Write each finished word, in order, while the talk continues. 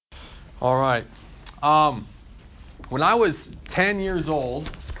All right. When I was 10 years old,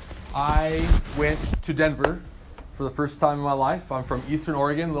 I went to Denver for the first time in my life. I'm from Eastern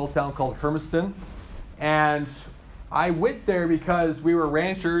Oregon, a little town called Hermiston. And I went there because we were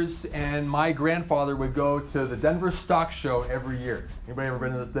ranchers, and my grandfather would go to the Denver Stock Show every year. Anybody ever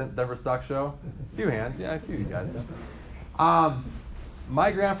been to the Denver Stock Show? A few hands. Yeah, a few of you guys.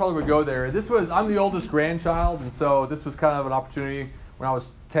 My grandfather would go there. I'm the oldest grandchild, and so this was kind of an opportunity when I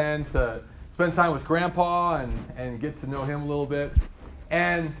was 10 to spend time with Grandpa and get to know him a little bit.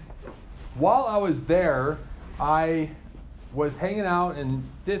 And while I was there, I was hanging out and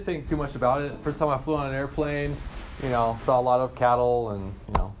didn't think too much about it. First time I flew on an airplane, saw a lot of cattle and,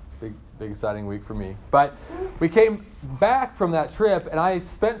 big exciting week for me. But we came back from that trip, and I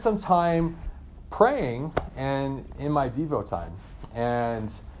spent some time praying and in my Devo time. And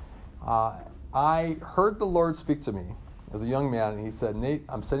I heard the Lord speak to me as a young man, and he said, "Nate,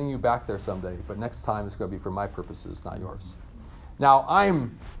 I'm sending you back there someday, but next time it's going to be for my purposes, not yours." Now,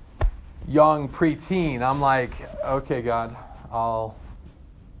 I'm young, preteen. I'm like, okay, God, I'm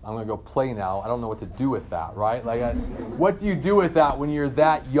going to go play now. I don't know what to do with that, right? What do you do with that when you're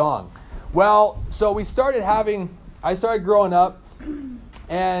that young? Well, so I started growing up,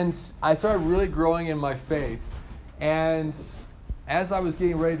 and I started really growing in my faith. And as I was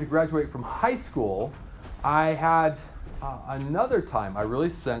getting ready to graduate from high school, I had another time I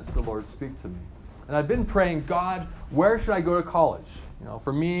really sensed the Lord speak to me. And I'd been praying, God, where should I go to college?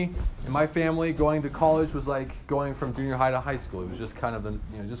 For me and my family, going to college was like going from junior high to high school. It was just kind of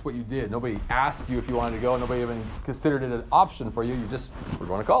just what you did. Nobody asked you if you wanted to go. Nobody even considered it an option for you. You just were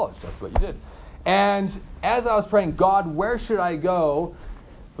going to college. That's what you did. And as I was praying, God, where should I go?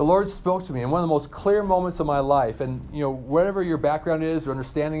 The Lord spoke to me in one of the most clear moments of my life. And, whatever your background is or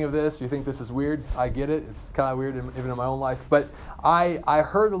understanding of this, you think this is weird, I get it. It's kind of weird even in my own life. But I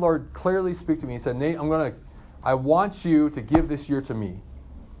heard the Lord clearly speak to me. He said, "Nate, I want you to give this year to me.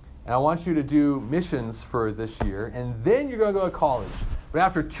 And I want you to do missions for this year. And then you're going to go to college. But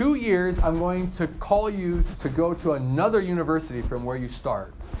after 2 years, I'm going to call you to go to another university from where you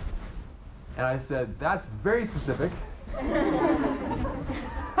start." And I said, "That's very specific.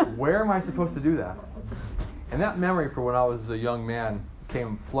 Where am I supposed to do that?" And that memory for when I was a young man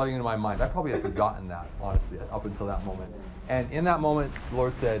came flooding into my mind. I probably had forgotten that, honestly, up until that moment. And in that moment, the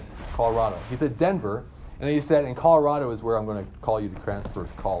Lord said, Colorado. He said, Denver. And then he said, in Colorado is where I'm going to call you to transfer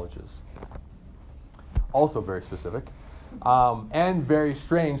to colleges. Also very specific. And very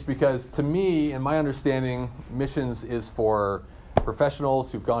strange, because to me, in my understanding, missions is for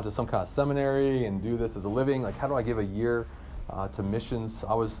professionals who've gone to some kind of seminary and do this as a living. How do I give a year to missions?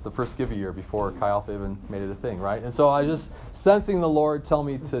 I was the first give a year before Chi Alpha even made it a thing, right? And so I just sensing the Lord tell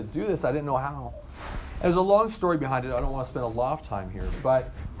me to do this. I didn't know how. And there's a long story behind it. I don't want to spend a lot of time here, but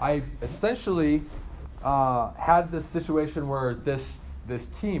I essentially had this situation where this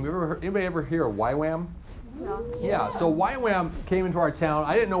team. Anybody ever hear of YWAM? No. Yeah. So YWAM came into our town.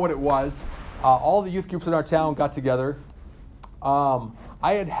 I didn't know what it was. All the youth groups in our town got together.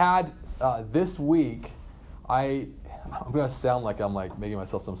 I had this week. I'm going to sound like I'm making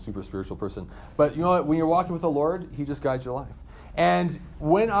myself some super spiritual person. But you know what? When you're walking with the Lord, He just guides your life. And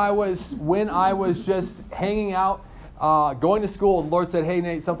when I was just hanging out, going to school, the Lord said, "Hey,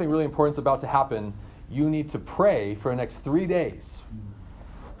 Nate, something really important is about to happen. You need to pray for the next 3 days."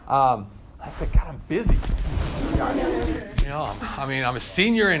 I said, "God, I'm busy. I'm a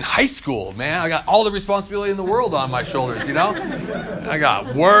senior in high school, man. I got all the responsibility in the world on my shoulders, I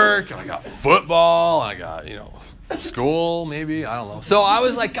got work, and I got football, and I got, school, maybe. I don't know." So I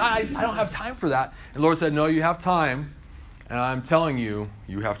was like, "God, I don't have time for that." And the Lord said, "No, you have time. And I'm telling you,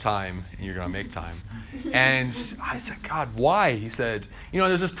 you have time, and you're going to make time." And I said, "God, why?" He said,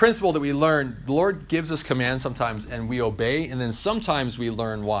 there's this principle that we learn. The Lord gives us commands sometimes, and we obey, and then sometimes we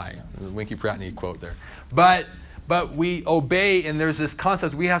learn why. The Winky Pratney quote there. But we obey, and there's this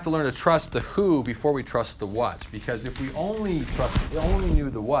concept we have to learn to trust the who before we trust the what. Because if we only knew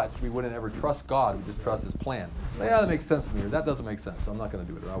the what, we wouldn't ever trust God. We just trust His plan. Yeah, that makes sense to me. Or that doesn't make sense, so I'm not going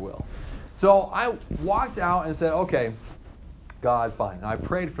to do it, or I will. So I walked out and said, "Okay, God, fine." And I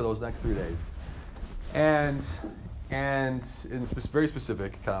prayed for those next 3 days. And it's very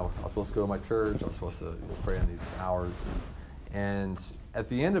specific. I was supposed to go to my church. I was supposed to pray in these hours. And at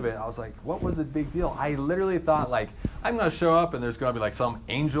the end of it, I was like, what was the big deal? I literally thought, I'm going to show up and there's going to be some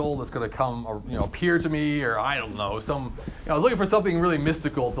angel that's going to come or, appear to me, or I don't know, I was looking for something really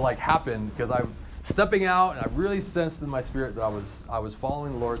mystical to happen, because I'm stepping out and I really sensed in my spirit that I was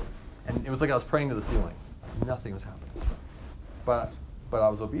following the Lord, and it was like I was praying to the ceiling. Nothing was happening. But I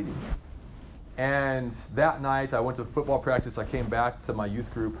was obedient. And that night, I went to football practice. I came back to my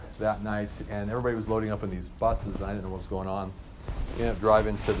youth group that night, and everybody was loading up in these buses, and I didn't know what was going on. We ended up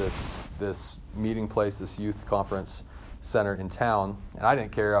driving to this meeting place, this youth conference center in town, and I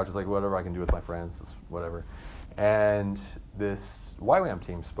didn't care. I was just like, whatever I can do with my friends, whatever. And this YWAM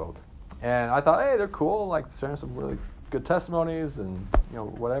team spoke, and I thought, hey, they're cool, like sharing some really good testimonies and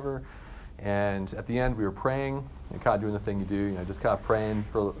whatever. And at the end, we were praying and kind of doing the thing you do, just kind of praying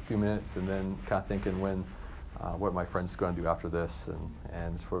for a few minutes, and then kind of thinking what my friends are going to do after this,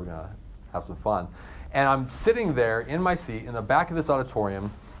 and we're going to have some fun. And I'm sitting there in my seat in the back of this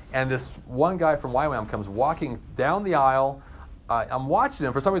auditorium, and this one guy from YWAM comes walking down the aisle. I'm watching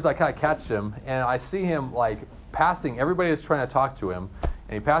him. For some reason, I kind of catch him, and I see him like passing everybody that's trying to talk to him.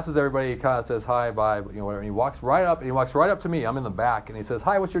 And he passes everybody. He kind of says hi, bye, whatever. And he walks right up to me. I'm in the back, and he says,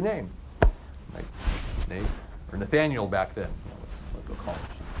 "Hi, what's your name?" Like Nate or Nathaniel back then. Let's go college.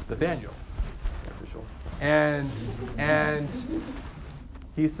 Nathaniel, for sure. And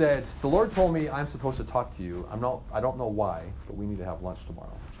he said, "The Lord told me I'm supposed to talk to you. I don't know why, but we need to have lunch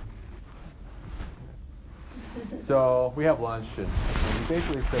tomorrow." So we have lunch, and he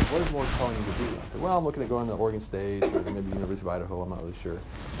basically said, "What is the Lord telling you to do?" I said, "Well, I'm looking at going to Oregon State or maybe University of Idaho. I'm not really sure."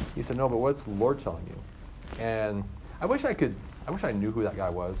 He said, "No, but what's the Lord telling you?" And I wish I knew who that guy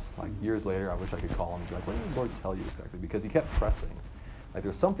was. Like years later, I wish I could call him and be like, "What did the Lord tell you exactly?" Because he kept pressing. Like,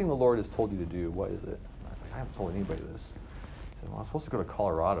 there's something the Lord has told you to do. What is it? And I was like, "I haven't told anybody this." He said, "Well, I'm supposed to go to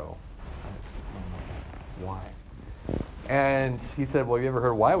Colorado." I don't know why. And he said, "Well, have you ever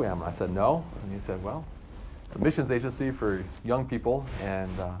heard of YWAM?" And I said, "No." And he said, "Well, a missions agency for young people, and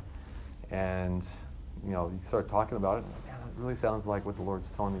you start talking about it. And, man, it really sounds like what the Lord's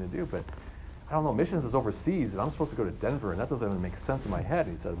telling me to do, but I don't know. Missions is overseas, and I'm supposed to go to Denver, and that doesn't even make sense in my head."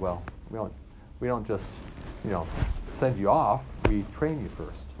 And he said, "Well, we don't just send you off. We train you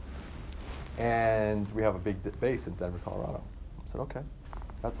first, and we have a big base in Denver, Colorado." I said, "Okay,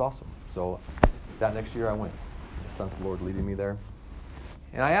 that's awesome." So that next year I went. I sensed the Lord leading me there.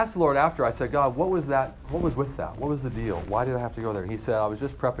 And I asked the Lord after, I said, "God, what was that? What was with that? What was the deal? Why did I have to go there?" And he said, "I was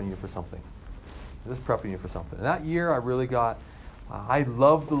just prepping you for something. And that year I really I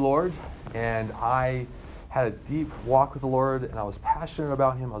loved the Lord, and I had a deep walk with the Lord, and I was passionate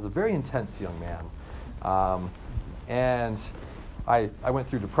about Him. I was a very intense young man. And I went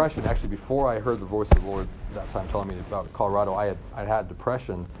through depression. Actually, before I heard the voice of the Lord that time telling me about Colorado, I had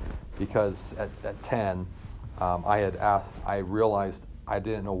depression because at 10, I realized I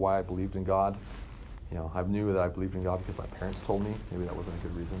didn't know why I believed in God. I knew that I believed in God because my parents told me. Maybe that wasn't a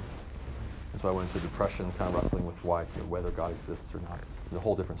good reason. And so I went into depression, kind of wrestling with whether God exists or not. It's a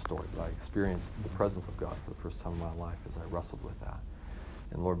whole different story. But I experienced the presence of God for the first time in my life as I wrestled with that.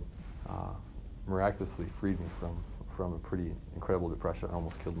 And the Lord miraculously freed me from a pretty incredible depression. I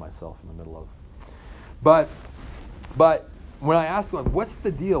almost killed myself in the middle of. But when I asked God, "What's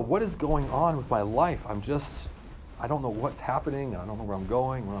the deal? What is going on with my life? I don't know what's happening. I don't know where I'm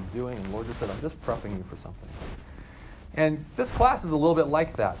going, what I'm doing." And the Lord just said, "I'm just prepping you for something." And this class is a little bit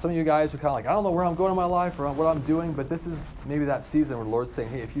like that. Some of you guys are kind of like, "I don't know where I'm going in my life or what I'm doing," but this is maybe that season where the Lord's saying,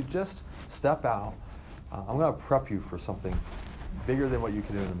 "Hey, if you just step out, I'm going to prep you for something bigger than what you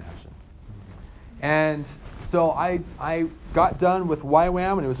can even imagine." And so I got done with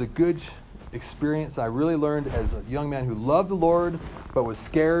YWAM, and it was a good experience. I really learned as a young man who loved the Lord but was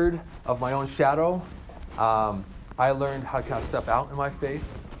scared of my own shadow. I learned how to kind of step out in my faith.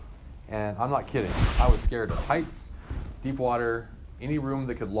 And I'm not kidding. I was scared of heights, deep water, any room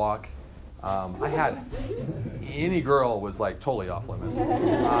that could lock. Any girl was like totally off limits.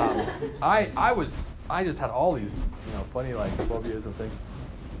 I just had all these funny like phobias and things.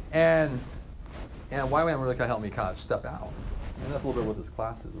 And YWAM really kind of helped me kind of step out. And that's a little bit what this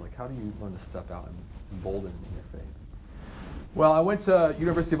class is. Like, how do you learn to step out and embolden in your faith? Well, I went to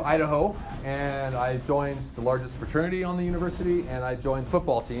University of Idaho, and I joined the largest fraternity on the university, and I joined the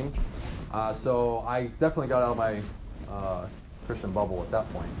football team. So I definitely got out of my Christian bubble at that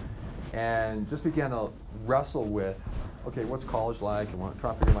point, and just began to wrestle with, okay, what's college like, and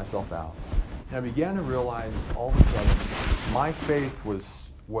trying to figure myself out. And I began to realize all of a sudden my faith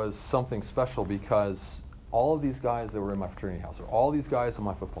was something special, because all of these guys that were in my fraternity house, or all these guys on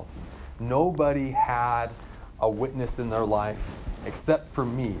my football team, nobody had a witness in their life except for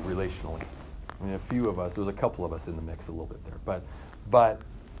me relationally. I mean, a few of us, there was a couple of us in the mix a little bit there, but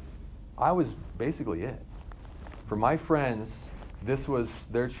I was basically it. For my friends, this was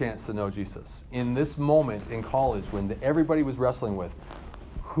their chance to know Jesus. In this moment in college when everybody was wrestling with,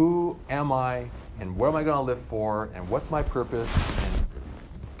 who am I, and what am I going to live for, and what's my purpose, and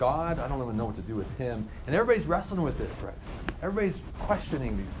God, I don't even know what to do with Him. And everybody's wrestling with this, right? Everybody's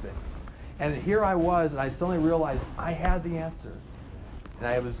questioning these things. And here I was, and I suddenly realized I had the answer. And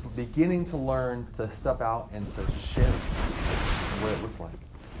I was beginning to learn to step out and to share what it looked like.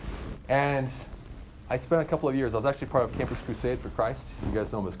 And I spent a couple of years. I was actually part of Campus Crusade for Christ. You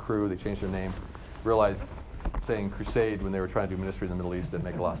guys know them as Cru. They changed their name. Realized saying crusade when they were trying to do ministry in the Middle East didn't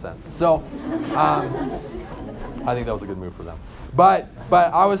make a lot of sense. So I think that was a good move for them. But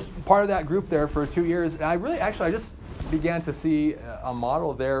I was part of that group there for 2 years, and I just began to see a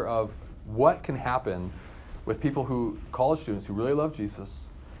model there of what can happen with college students who really love Jesus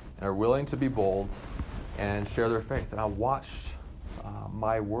and are willing to be bold and share their faith. And I watched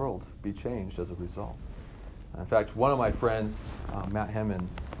my world be changed as a result. In fact, one of my friends, Matt Hemman,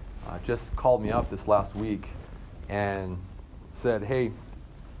 just called me up this last week and said, "Hey,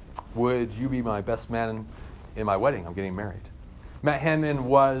 would you be my best man in my wedding? I'm getting married." Matt Hemman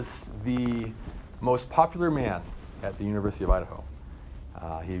was the most popular man at the University of Idaho.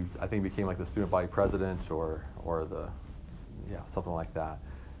 I think became like the student body president or something like that.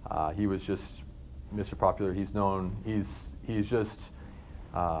 He was just Mr. Popular. He's known. He's just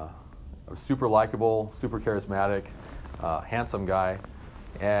super likable, super charismatic, handsome guy,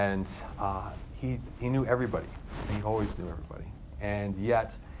 and he knew everybody. He always knew everybody, and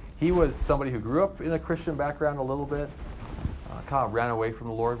yet he was somebody who grew up in a Christian background a little bit, kind of ran away from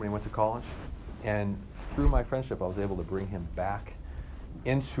the Lord when he went to college, and through my friendship, I was able to bring him back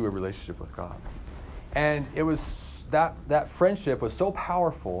into a relationship with God. And it was that friendship was so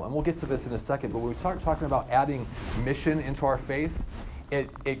powerful, and we'll get to this in a second, but when we start talking about adding mission into our faith,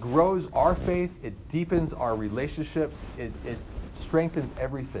 it grows our faith, it deepens our relationships, it strengthens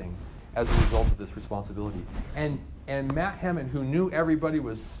everything as a result of this responsibility. And Matt Hemman, who knew everybody,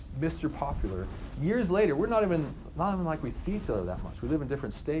 was Mr. Popular. Years later, we're not even like we see each other that much. We live in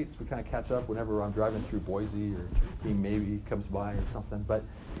different states. We kind of catch up whenever I'm driving through Boise or he maybe comes by or something.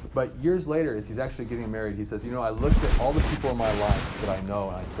 But years later, as he's actually getting married, he says, I looked at all the people in my life that I know,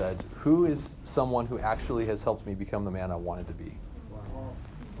 and I said, who is someone who actually has helped me become the man I wanted to be?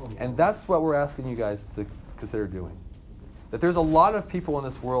 And that's what we're asking you guys to consider doing. That there's a lot of people in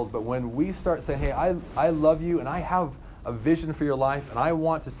this world, but when we start saying, hey, I love you and I have a vision for your life and I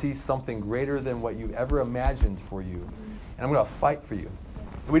want to see something greater than what you've ever imagined for you, and I'm going to fight for you.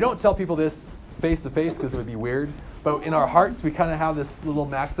 And we don't tell people this face to face because it would be weird, but in our hearts we kind of have this little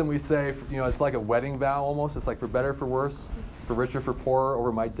maxim we say, it's like a wedding vow almost. It's like for better, for worse, for richer, for poorer,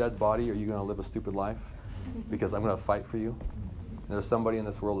 over my dead body, are you going to live a stupid life? Because I'm going to fight for you. And there's somebody in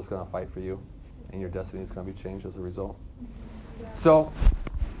this world that's going to fight for you, and your destiny is going to be changed as a result. So,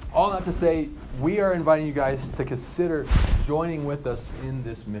 all that to say, we are inviting you guys to consider joining with us in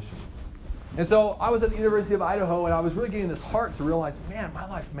this mission. And so, I was at the University of Idaho, and I was really getting this heart to realize, man, my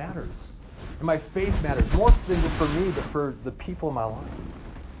life matters. And my faith matters, more than just for me, but for the people in my life.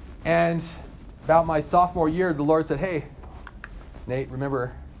 And about my sophomore year, the Lord said, hey, Nate,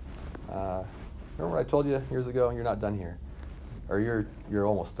 remember what I told you years ago? You're not done here. Or you're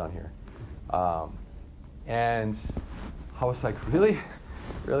almost done here. And I was like, really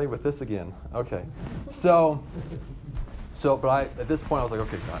with this again? Okay. But at this point I was like,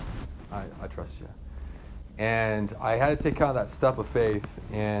 okay, God, I trust you. And I had to take kind of that step of faith,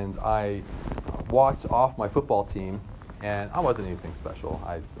 and I walked off my football team, and I wasn't anything special.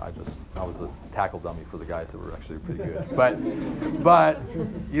 I was a tackle dummy for the guys that were actually pretty good. But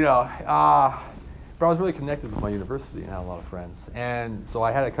I was really connected with my university and had a lot of friends. And so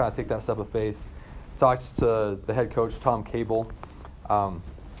I had to kind of take that step of faith. Talked to the head coach, Tom Cable. Some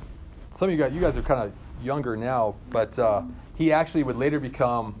of you guys are kind of younger now, but he actually would later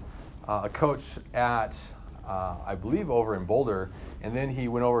become a coach at, I believe, over in Boulder, and then he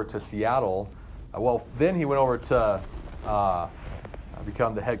went over to Seattle. Then he went over to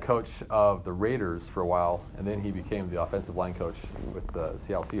become the head coach of the Raiders for a while, and then he became the offensive line coach with the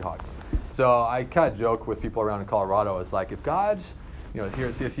Seattle Seahawks. So I kind of joke with people around in Colorado. It's like, if God, here at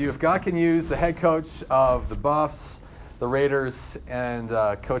CSU, if God can use the head coach of the Buffs, the Raiders, and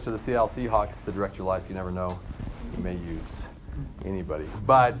coach of the Seattle Seahawks to direct your life, you never know. He may use anybody.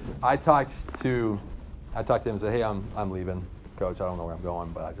 But I talked to him and said, hey, I'm leaving, coach. I don't know where I'm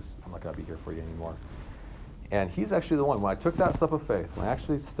going, but I'm not going to be here for you anymore. And he's actually the one. When I took that step of faith, when I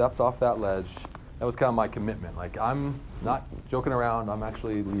actually stepped off that ledge, that was kind of my commitment. Like, I'm not joking around. I'm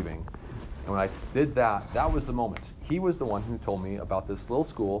actually leaving. And when I did that, that was the moment. He was the one who told me about this little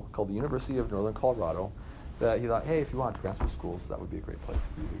school called the University of Northern Colorado, that he thought, hey, if you want to transfer schools, that would be a great place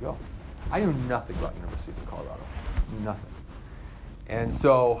for you to go. I knew nothing about universities in Colorado. Nothing. And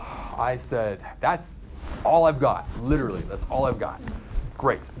so I said, that's all I've got. Literally, that's all I've got.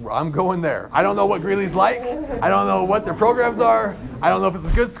 great. I'm going there. I don't know what Greeley's like. I don't know what their programs are. I don't know if it's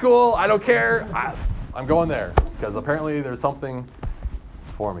a good school. I don't care. I'm going there because apparently there's something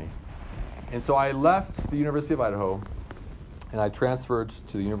for me. And so I left the University of Idaho, and I transferred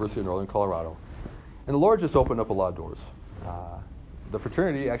to the University of Northern Colorado. And the Lord just opened up a lot of doors. The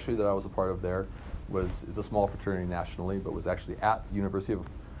fraternity, actually, that I was a part of there is a small fraternity nationally, but was actually at the University of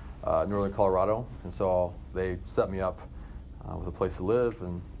Northern Colorado. And so they set me up with a place to live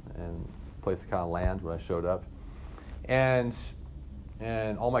and a place to kind of land when I showed up. And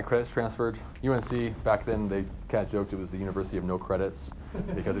all my credits transferred. UNC, back then, they kind of joked it was the University of no credits,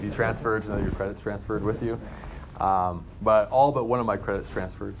 because if you transferred, none of your credits transferred with you. But all but one of my credits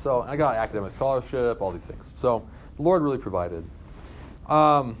transferred. So I got an academic scholarship, all these things. So the Lord really provided.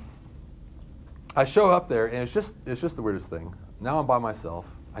 I show up there, and it's just the weirdest thing. Now I'm by myself.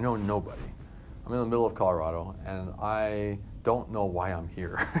 I know nobody. I'm in the middle of Colorado, and I don't know why I'm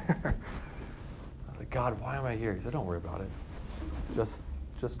here. I was like, God, why am I here? He said, don't worry about it.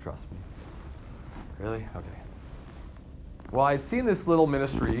 Just trust me. Really? Okay. Well, I'd seen this little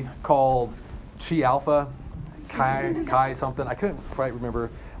ministry called Chi Alpha, Chi something. I couldn't quite remember.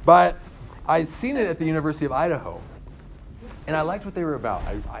 But I'd seen it at the University of Idaho. And I liked what they were about.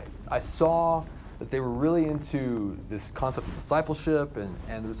 I saw that they were really into this concept of discipleship,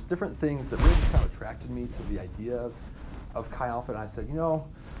 and there's different things that really kind of attracted me to the idea of Chi Alpha. And I said,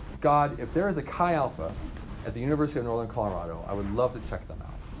 God, if there is a Chi Alpha at the University of Northern Colorado, I would love to check them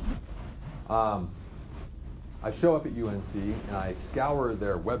out. I show up at UNC, and I scour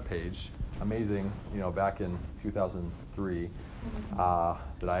their webpage. Amazing, back in 2003,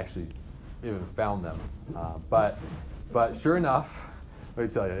 that I actually even found them. But sure enough, let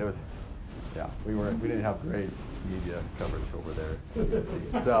me tell you, we didn't have great media coverage over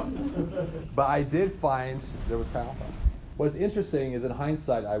there. So, but I did find there was Chi Alpha. What's interesting is, in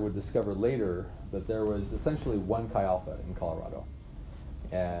hindsight, I would discover later that there was essentially one Chi Alpha in Colorado,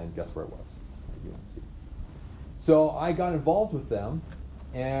 and guess where it was? At UNC. So I got involved with them,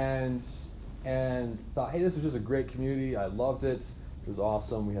 and thought, hey, this is just a great community. I loved it. It was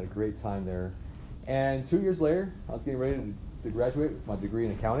awesome. We had a great time there. And 2 years later, I was getting ready to graduate with my degree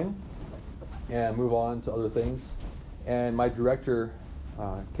in accounting and move on to other things. And my director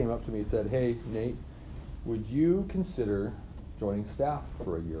came up to me and said, hey, Nate, would you consider joining staff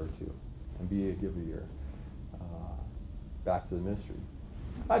for a year or two and give a year back to the ministry?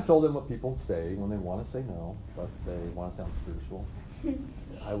 I told him what people say when they want to say no, but they want to sound spiritual. I said,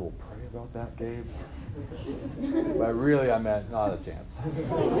 I will pray about that, Gabe. But really, I meant not a chance.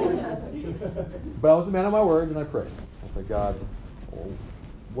 But I was a man of my word, and I prayed. I said, God,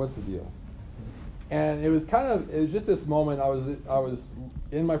 what's the deal? And it was just this moment. I was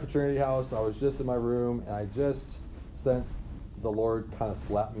in my fraternity house. I was just in my room, and I just sensed the Lord kind of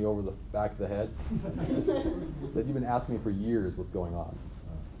slapped me over the back of the head. Said, you've been asking me for years what's going on.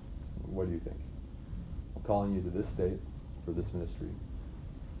 What do you think? I'm calling you to this state for this ministry.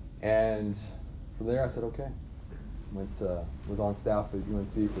 And from there, I said, okay. Was on staff at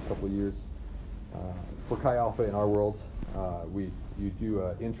UNC for a couple of years. For Chi Alpha in our world, you do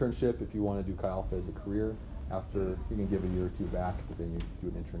an internship if you want to do Chi Alpha as a career. After, you can give a year or two back, but then you do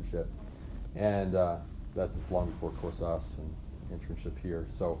an internship. And that's just long before COSAS and internship here.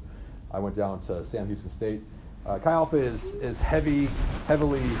 So I went down to Sam Houston State. Chi Alpha is heavily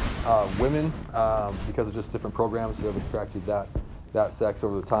women because of just different programs that have attracted that sex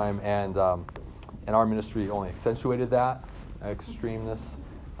over the time, and our ministry only accentuated that extremeness,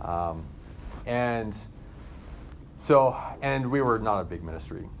 and we were not a big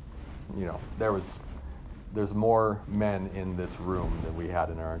ministry. There's more men in this room than we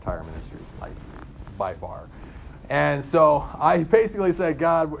had in our entire ministry, like by far. And so I basically said,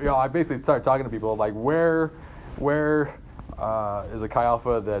 God, I basically started talking to people like, where is a Chi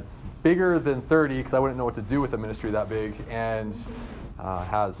Alpha that's bigger than 30, because I wouldn't know what to do with a ministry that big, and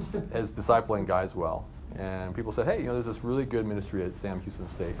is discipling guys well. And people said, hey, there's this really good ministry at Sam Houston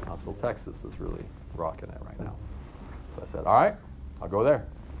State in Huntsville, Texas that's really rocking it right now. So I said, all right, I'll go there.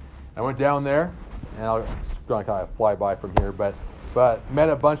 I went down there, and I'm just going to kind of fly by from here, but met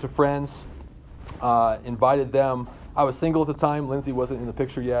a bunch of friends, invited them. I was single at the time. Lindsay wasn't in the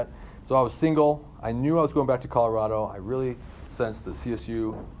picture yet. So I was single. I knew I was going back to Colorado. I really sensed that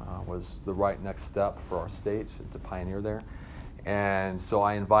CSU was the right next step for our state to pioneer there. And so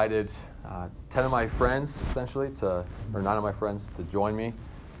I invited 10 of my friends, essentially, or 9 of my friends, to join me,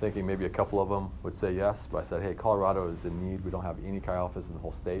 thinking maybe a couple of them would say yes. But I said, hey, Colorado is in need. We don't have any Chi Alphas in the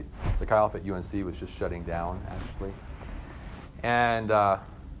whole state. The Chi Alpha at UNC was just shutting down, actually. And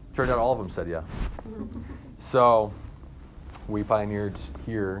turned out all of them said yeah. So we pioneered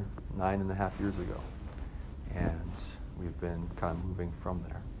here 9.5 years ago, and we've been kind of moving from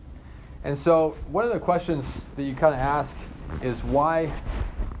there. And so one of the questions that you kind of ask is why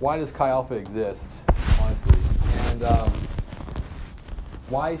does Chi Alpha exist, honestly? And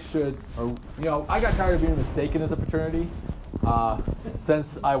why should, I got tired of being mistaken as a fraternity.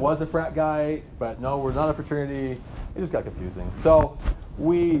 Since I was a frat guy, but no, we're not a fraternity, it just got confusing. So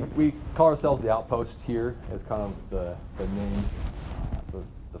we call ourselves the Outpost here as kind of the name,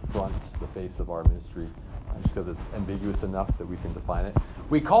 the front, the face of our ministry, just because it's ambiguous enough that we can define it.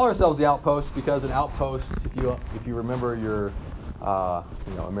 We call ourselves the Outpost because an outpost, if you remember your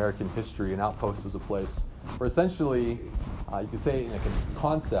American history, an outpost was a place where essentially, you could say in a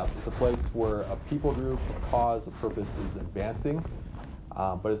concept, it's a place where a people group, a cause, a purpose is advancing,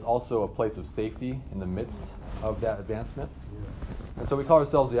 but it's also a place of safety in the midst of that advancement. And so we call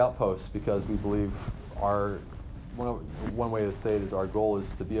ourselves the Outpost because we believe one way to say it is our goal is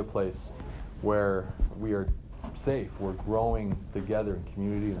to be a place where we are safe, we're growing together in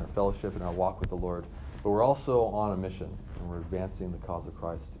community, in our fellowship, in our walk with the Lord, but we're also on a mission, and we're advancing the cause of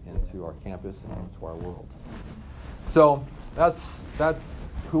Christ into our campus and into our world. So that's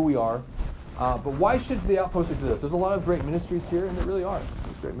who we are. But why should the Outpost exist? There's a lot of great ministries here, and there really are.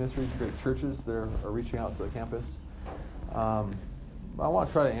 There's great ministries, great churches that are reaching out to the campus. I want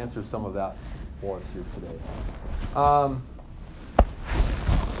to try to answer some of that for us here today.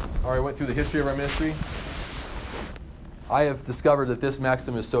 Already went through the history of our ministry. I have discovered that this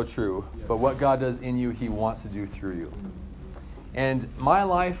maxim is so true, but what God does in you, He wants to do through you. And my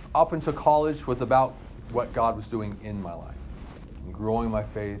life up until college was about what God was doing in my life, and growing my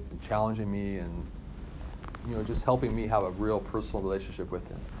faith, and challenging me, and just helping me have a real personal relationship with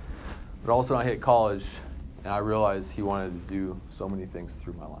Him. But all of a sudden I hit college, and I realized He wanted to do so many things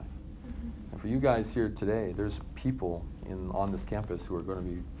through my life. And for you guys here today, there's people on this campus who are going to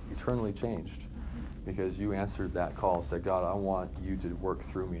be eternally changed because you answered that call, said, God, I want you to work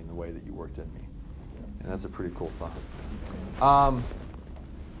through me in the way that you worked in me. And that's a pretty cool thought.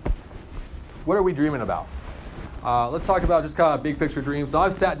 What are we dreaming about? Let's talk about just kind of big picture dreams. So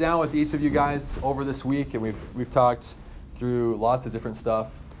I've sat down with each of you guys over this week, and we've talked through lots of different stuff.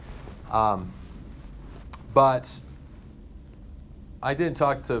 But I didn't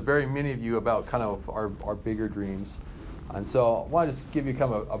talk to very many of you about kind of our bigger dreams. And so I want to just give you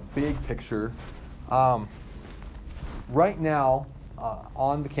kind of a big picture. Right now,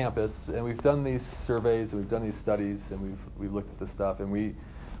 on the campus, and we've done these surveys, and we've done these studies, and we've looked at this stuff, and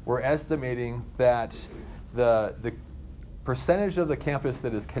we're estimating that the percentage of the campus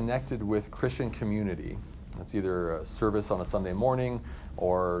that is connected with Christian community, that's either a service on a Sunday morning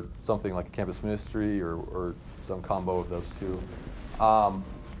or something like a campus ministry or some combo of those two,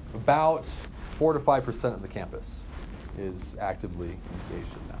 about 4 to 5% of the campus is actively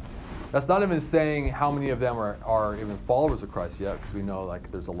engaged in that. That's not even saying how many of them are even followers of Christ yet, because we know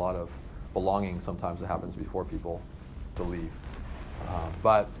there's a lot of belonging sometimes that happens before people believe.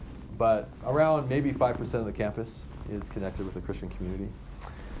 But around maybe 5% of the campus is connected with the Christian community.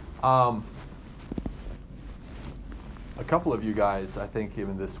 A couple of you guys, I think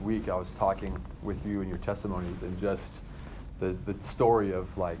even this week, I was talking with you in your testimonies, and just the story of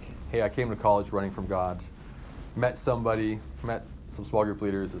hey, I came to college running from God, met some small group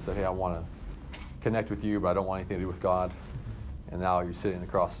leaders that said, hey, I want to connect with you, but I don't want anything to do with God. And now you're sitting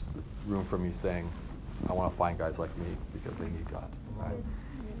across the room from me saying, I want to find guys like me because they need God. Right?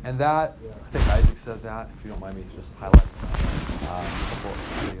 And that, I think Isaac said that, if you don't mind me just highlighting that.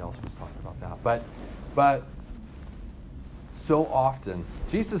 Somebody else was talking about that. But so often,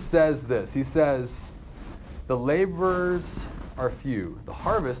 Jesus says this. He says, the laborers are few. The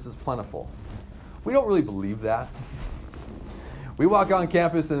harvest is plentiful. We don't really believe that. We walk on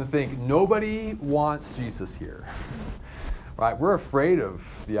campus and think, nobody wants Jesus here. Right? We're afraid of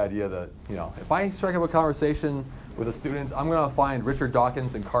the idea that, if I strike up a conversation with the students, I'm going to find Richard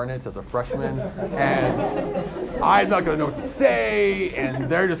Dawkins incarnate as a freshman, and I'm not going to know what to say, and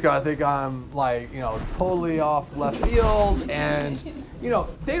they're just going to think I'm totally off left field, and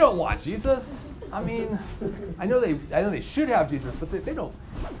they don't want Jesus. I mean, I know they should have Jesus, but they don't.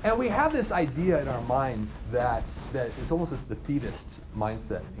 And we have this idea in our minds that it's almost this defeatist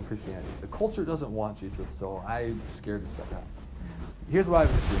mindset in Christianity. The culture doesn't want Jesus, so I'm scared to step out. Here's what I've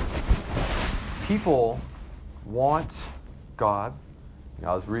been doing. People want God.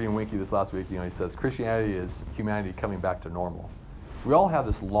 I was reading Winky this last week. He says Christianity is humanity coming back to normal. We all have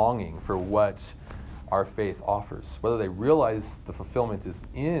this longing for what our faith offers, whether they realize the fulfillment is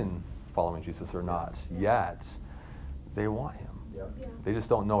in following Jesus or not yet. They want Him. Yep. Yeah. They just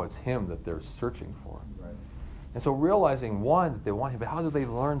don't know it's Him that they're searching for. Right. And so realizing, one, that they want him, but how do they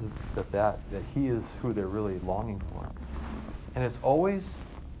learn that he is who they're really longing for? And it's always,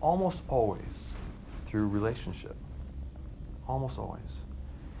 almost always, through relationship. Almost always.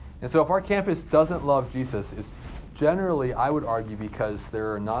 And so if our campus doesn't love Jesus, it's generally, I would argue, because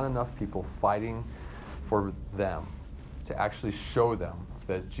there are not enough people fighting for them to actually show them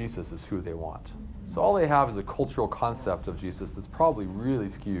that Jesus is who they want. So all they have is a cultural concept of Jesus that's probably really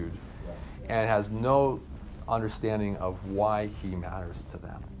skewed and has no understanding of why he matters to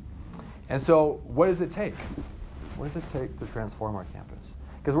them. And so what does it take? What does it take to transform our campus?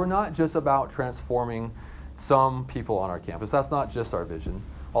 Because we're not just about transforming some people on our campus. That's not just our vision.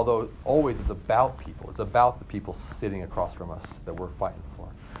 Although always it's about people. It's about the people sitting across from us that we're fighting for.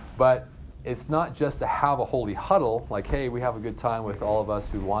 But it's not just to have a holy huddle, like, hey, we have a good time with all of us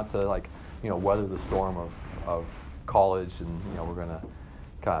who want to, like, weather the storm of college, and we're going to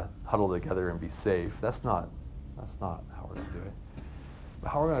kind of huddle together and be safe. That's not how we're going to do it. But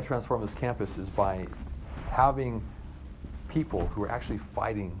how we're going to transform this campus is by having people who are actually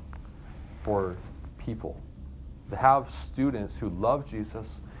fighting for people. To have students who love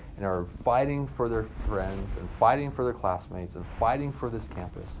Jesus and are fighting for their friends and fighting for their classmates and fighting for this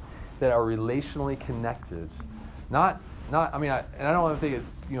campus, that are relationally connected. I don't think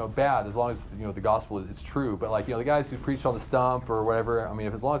it's bad as long as the gospel is true. But like the guys who preach on the stump or whatever. I mean,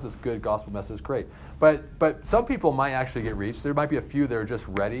 if as long as it's good gospel message, great. But some people might actually get reached. There might be a few that are just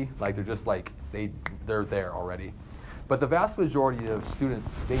ready, like they're just like they're there already. But the vast majority of students,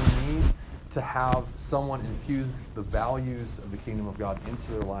 they need to have someone infuse the values of the kingdom of God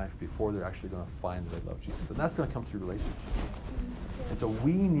into their life before they're actually going to find that they love Jesus. And that's going to come through relationship. And so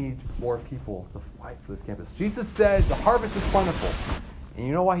we need more people to fight for this campus. Jesus said the harvest is plentiful. And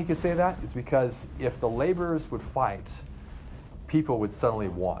you know why he could say that? It's because if the laborers would fight, people would suddenly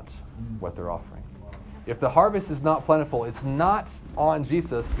want what they're offering. If the harvest is not plentiful, it's not on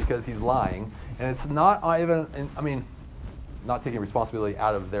Jesus because he's lying. And it's not even, not taking responsibility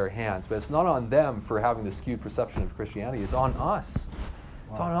out of their hands, but it's not on them for having the skewed perception of Christianity. It's on us.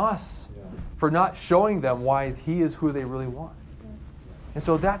 It's on us for not showing them why he is who they really want. And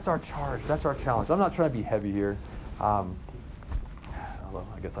so that's our charge. That's our challenge. I'm not trying to be heavy here. Although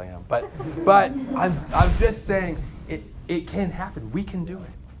I guess I am. But I'm just saying it can happen. We can do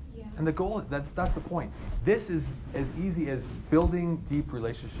it. Yeah. And the goal, that's the point. This is as easy as building deep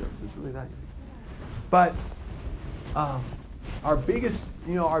relationships. It's really that easy. But our big,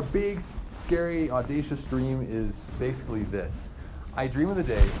 scary, audacious dream is basically this. I dream of the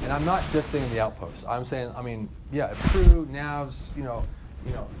day, and I'm not just saying the Outpost. I'm saying, if Crew, Navs,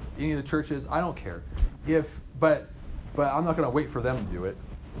 any of the churches, I don't care. But I'm not going to wait for them to do it.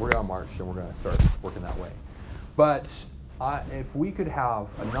 We're going to march, and we're going to start working that way. But if we could have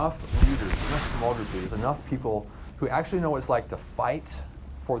enough leaders, enough small group leaders, enough people who actually know what it's like to fight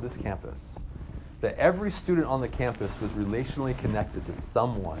for this campus, that every student on the campus was relationally connected to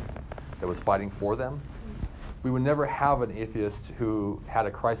someone that was fighting for them, we would never have an atheist who had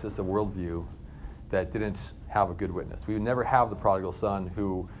a crisis of worldview that didn't have a good witness. We would never have the prodigal son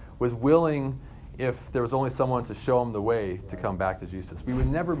who was willing, if there was only someone to show him the way, to come back to Jesus. We would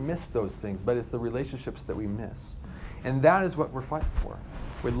never miss those things, but it's the relationships that we miss. And that is what we're fighting for.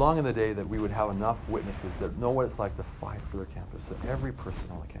 We long in the day that we would have enough witnesses that know what it's like to fight for their campus, that every person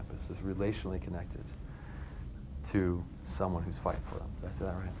on the campus is relationally connected to someone who's fighting for them. Did I say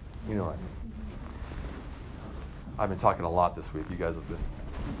that right? You know what I mean. I've been talking a lot this week. You guys have been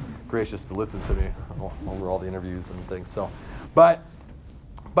gracious to listen to me over all the interviews and things. So, but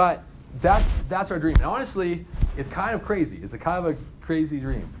that's our dream. And honestly, it's kind of crazy. It's a kind of a crazy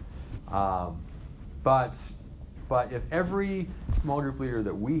dream. But if every small group leader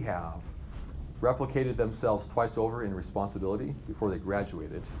that we have replicated themselves twice over in responsibility before they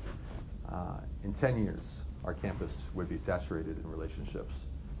graduated, in 10 years, our campus would be saturated in relationships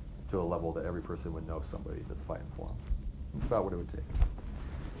to a level that every person would know somebody that's fighting for them. That's about what it would take.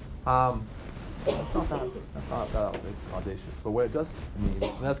 That's not that audacious. But what it does mean,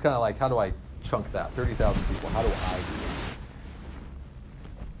 and that's kind of like, how do I chunk that? 30,000 people, how do I do it?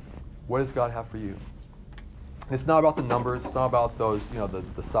 What does God have for you? It's not about the numbers. It's not about those,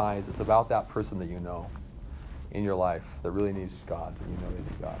 the size. It's about that person that you know in your life that really needs God, and you know they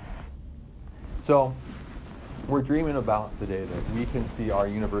need God. So we're dreaming about the day that we can see our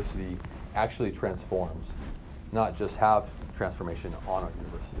university actually transformed, not just have transformation on our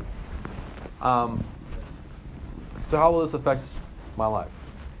university. So how will this affect my life?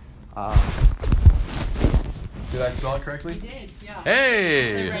 Did I spell it correctly? You did, yeah.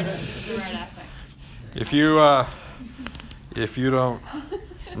 Hey! The right affect. If you don't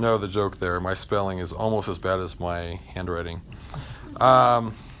know the joke there. My spelling is almost as bad as my handwriting,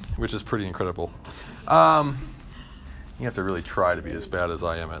 which is pretty incredible. You have to really try to be as bad as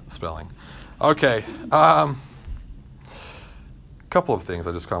I am at spelling. Okay. Couple of things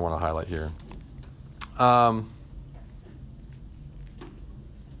I just kind of want to highlight here.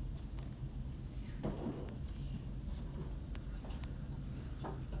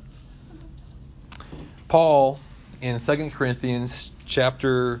 Paul, in 2 Corinthians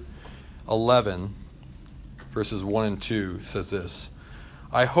chapter 11, verses 1 and 2, says this: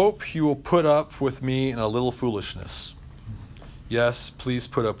 I hope you will put up with me in a little foolishness. Yes, please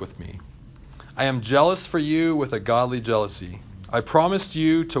put up with me. I am jealous for you with a godly jealousy. I promised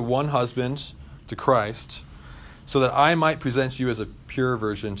you to one husband, to Christ, so that I might present you as a pure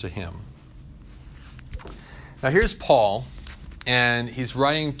virgin to him. Now here's Paul, and he's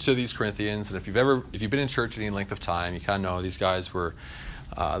writing to these Corinthians, and if you've been in church any length of time, you kind of know these guys were,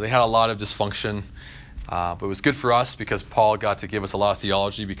 they had a lot of dysfunction, but it was good for us because Paul got to give us a lot of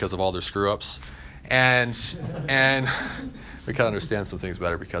theology because of all their screw-ups, and we kind of understand some things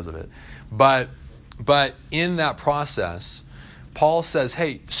better because of it. But in that process, Paul says,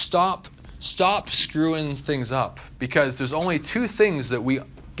 hey, stop screwing things up, because there's only two things that we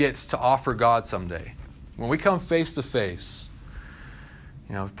get to offer God someday. When we come face to face,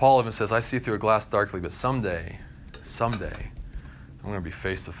 Paul even says, I see through a glass darkly, but someday, I'm going to be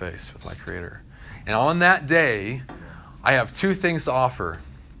face to face with my Creator. And on that day, I have two things to offer.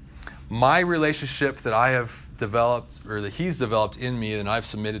 My relationship that I have developed, or that he's developed in me and I've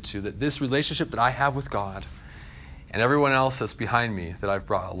submitted to, that this relationship that I have with God, and everyone else that's behind me that I've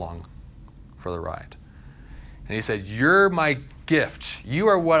brought along for the ride. And he said, you're my gift. You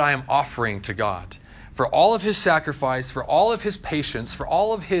are what I am offering to God. For all of his sacrifice, for all of his patience, for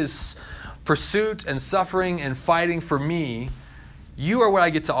all of his pursuit and suffering and fighting for me, you are what I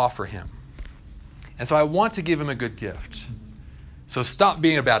get to offer him. And so I want to give him a good gift. So stop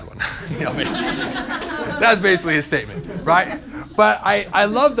being a bad one. That's basically his statement, right? But I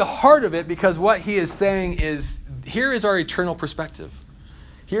love the heart of it, because what he is saying is, here is our eternal perspective.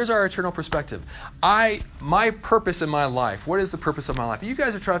 Here's our eternal perspective. My purpose in my life, what is the purpose of my life? You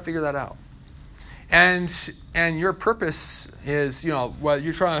guys are trying to figure that out. And your purpose is, well,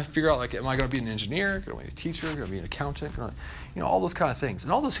 you're trying to figure out, like, am I going to be an engineer? Going to be a teacher? Going to be an accountant? All those kind of things.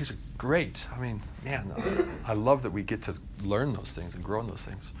 And all those things are great. I mean, man, I love that we get to learn those things and grow in those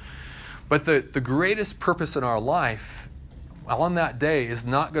things. But the greatest purpose in our life on that day is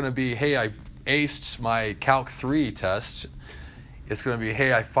not going to be, hey, I aced my Calc 3 test. It's going to be,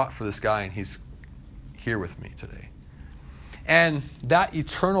 hey, I fought for this guy and he's here with me today. And that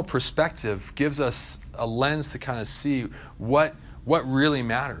eternal perspective gives us a lens to kind of see what really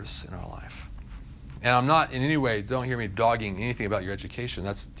matters in our life. And I'm not in any way, don't hear me dogging anything about your education.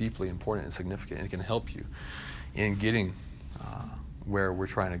 That's deeply important and significant, and it can help you in getting where we're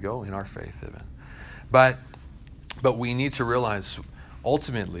trying to go in our faith even. But we need to realize,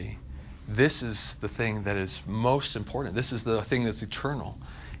 ultimately, this is the thing that is most important. This is the thing that's eternal,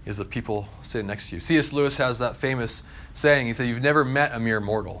 is the people sitting next to you. C.S. Lewis has that famous saying. He said, you've never met a mere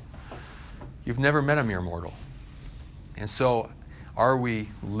mortal. You've never met a mere mortal. And so, are we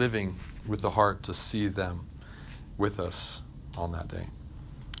living with the heart to see them with us on that day?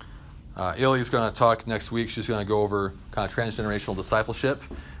 Illy's going to talk next week. She's going to go over kind of transgenerational discipleship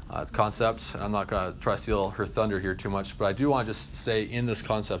concept. I'm not going to try to steal her thunder here too much, but I do want to just say, in this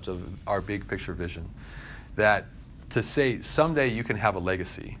concept of our big picture vision, that to say someday you can have a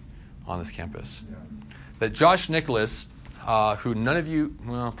legacy on this campus. Yeah. That Josh Nicholas, who probably none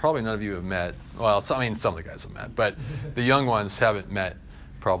of you have met. Well, some of the guys have met, but the young ones haven't met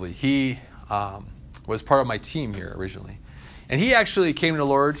probably. He was part of my team here originally. And he actually came to the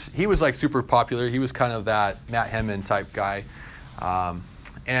Lord. He was like super popular. He was kind of that Matt Hemman type guy.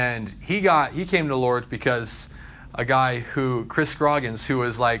 And he came to the Lord because a guy Chris Scroggins, who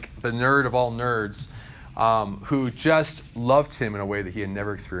was like the nerd of all nerds, who just loved him in a way that he had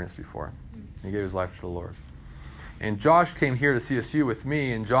never experienced before. He gave his life to the Lord. And Josh came here to CSU with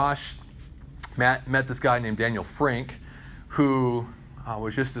me, and Josh met this guy named Daniel Frank, who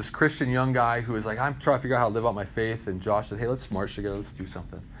was just this Christian young guy who was like, I'm trying to figure out how to live out my faith. And Josh said, hey, let's march together, let's do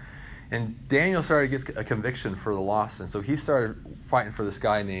something. And Daniel started to get a conviction for the lost, and so he started fighting for this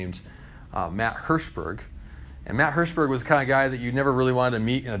guy named Matt Hirschberg. And Matt Hirschberg was the kind of guy that you never really wanted to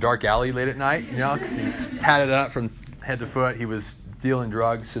meet in a dark alley late at night, because he's tatted up from head to foot. He was dealing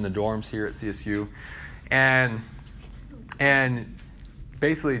drugs in the dorms here at CSU. And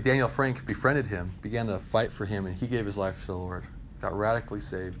basically Daniel Frank befriended him, began to fight for him, and he gave his life to the Lord, got radically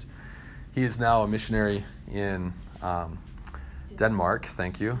saved. He is now a missionary in Denmark,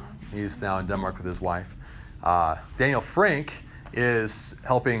 thank you. He's now in Denmark with his wife. Daniel Frank is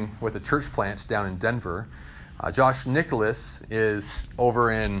helping with a church plant down in Denver. Josh Nicholas is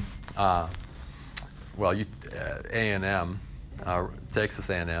over in A&M, Texas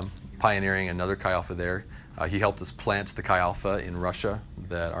A&M, pioneering another Chi Alpha there. He helped us plant the Chi Alpha in Russia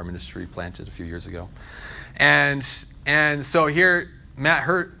that our ministry planted a few years ago. And so here, Matt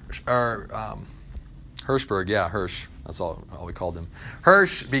Hirsch, that's all we called him.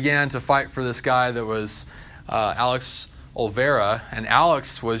 Hirsch began to fight for this guy that was Alex Olvera, and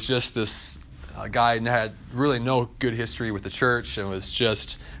Alex was just this guy who had really no good history with the church and was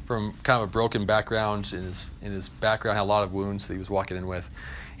just from kind of a broken background. In his background, had a lot of wounds that he was walking in with.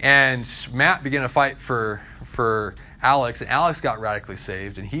 And Matt began to fight for Alex, and Alex got radically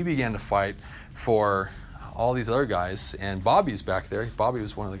saved, and he began to fight for all these other guys. And Bobby's back there. Bobby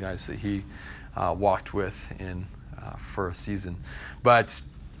was one of the guys that he walked with for a season. But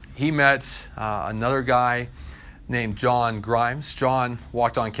he met another guy named John Grimes. John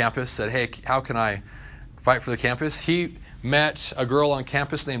walked on campus, said, "Hey, how can I fight for the campus?" He met a girl on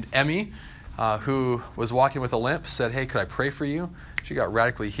campus named Emmy, who was walking with a limp, said, "Hey, could I pray for you?" She got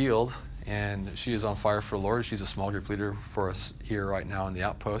radically healed, and she is on fire for the Lord. She's a small group leader for us here right now in the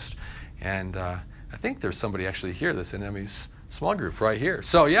Outpost. And I think there's somebody actually here that's in Emmy's small group right here.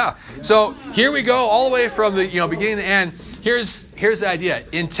 So yeah. So here we go all the way from the beginning to end. Here's the idea.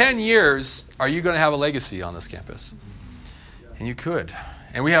 In 10 years, are you going to have a legacy on this campus? And you could.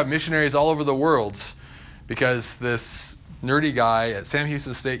 And we have missionaries all over the world because this nerdy guy at Sam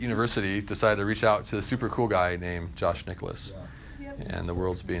Houston State University decided to reach out to the super cool guy named Josh Nicholas. And the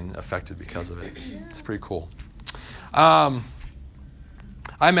world's being affected because of it. It's pretty cool. I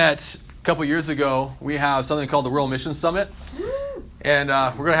met a couple years ago, we have something called the World Mission Summit. And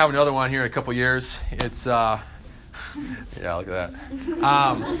we're going to have another one here in a couple years. It's, yeah, look at that.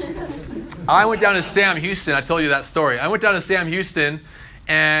 I went down to Sam Houston. I told you that story. I went down to Sam Houston,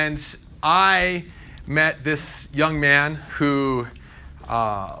 and I met this young man who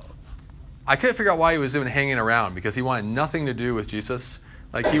I couldn't figure out why he was even hanging around, because he wanted nothing to do with Jesus.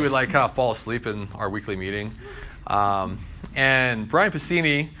 Like, he would kind of fall asleep in our weekly meeting. And Brian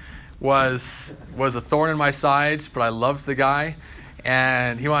Piscini was a thorn in my side, but I loved the guy.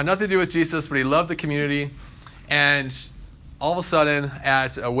 And he wanted nothing to do with Jesus, but he loved the community. And all of a sudden,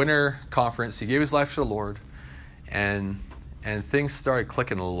 at a winter conference, he gave his life to the Lord, and things started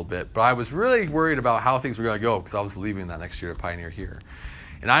clicking a little bit. But I was really worried about how things were going to go, because I was leaving that next year to pioneer here.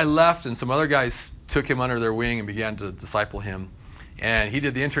 And I left, and some other guys took him under their wing and began to disciple him. And he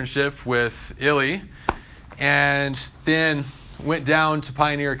did the internship with Illy, and then went down to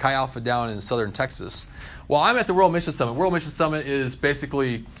pioneer Chi Alpha down in southern Texas. Well, I'm at the World Mission Summit. World Mission Summit is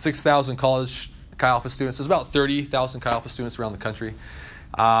basically 6,000 college Chi Alpha students. There's about 30,000 Chi Alpha students around the country.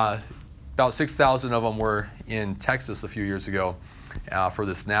 About 6,000 of them were in Texas a few years ago for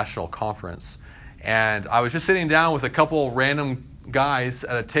this national conference. And I was just sitting down with a couple random guys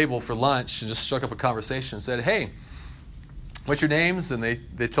at a table for lunch and just struck up a conversation and said, "Hey, what's your names?" And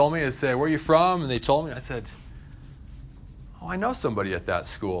they told me. I said, "Where are you from?" And they told me. I said, "Oh, I know somebody at that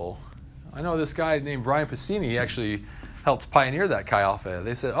school. I know this guy named Brian Piscini. He actually helped pioneer that Chi Alpha."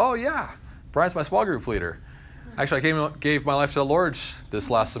 They said, "Oh, yeah, Brian's my small group leader. Actually, I gave my life to the Lord this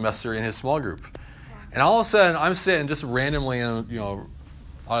last semester in his small group." And all of a sudden, I'm sitting just randomly in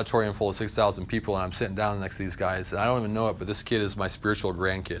auditorium full of 6,000 people, and I'm sitting down next to these guys, and I don't even know it, but this kid is my spiritual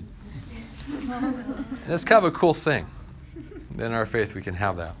grandkid. And it's kind of a cool thing. In our faith, we can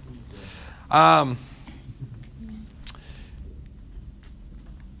have that.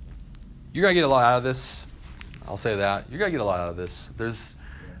 You're going to get a lot out of this. I'll say that. You're going to get a lot out of this.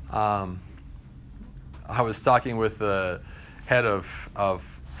 I was talking with the head of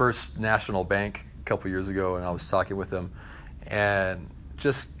First National Bank a couple years ago, and I was talking with him and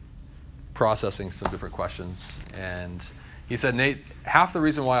just processing some different questions. And he said, "Nate, half the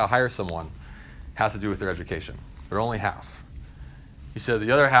reason why I hire someone has to do with their education. But only half." He said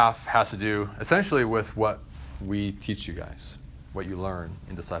the other half has to do essentially with what we teach you guys, what you learn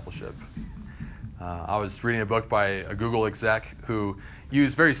in discipleship. I was reading a book by a Google exec who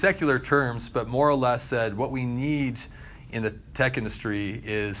used very secular terms, but more or less said what we need in the tech industry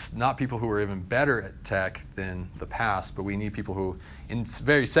is not people who are even better at tech than the past, but we need people who, in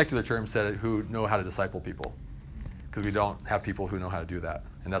very secular terms, said it, who know how to disciple people, because we don't have people who know how to do that,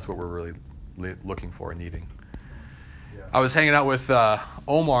 and that's what we're really looking for and needing. Yeah. I was hanging out with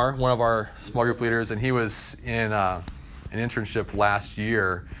Omar, one of our small group leaders, and he was in an internship last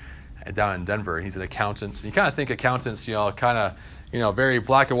year down in Denver. He's an accountant. You kind of think accountants, kind of, very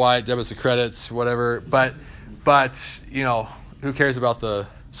black and white, debits and credits, whatever. But who cares about the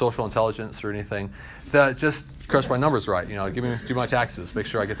social intelligence or anything? Just crush my numbers right. Do my taxes, make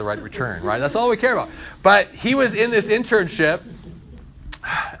sure I get the right return, right? That's all we care about. But he was in this internship.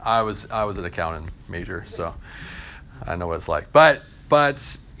 I was an accounting major, so I know what it's like. But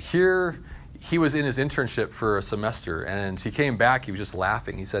here he was in his internship for a semester, and he came back. He was just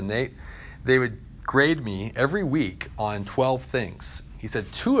laughing. He said, Nate, they would grade me every week on 12 things. He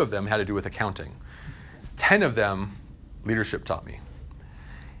said 2 of them had to do with accounting. 10 of them leadership taught me.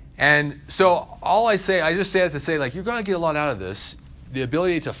 And so I just say it to say, like, you're going to get a lot out of this. The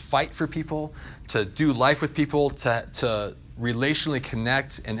ability to fight for people, to do life with people, to relationally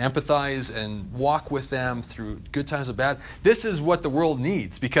connect and empathize and walk with them through good times and bad. This is what the world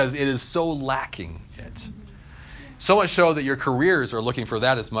needs because it is so lacking it. So much so that your careers are looking for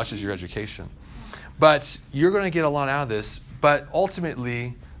that as much as your education. But you're going to get a lot out of this. But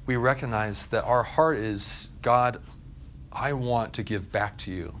ultimately, we recognize that our heart is, God, I want to give back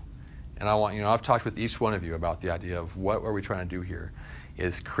to you. And I've talked with each one of you about the idea of what are we trying to do here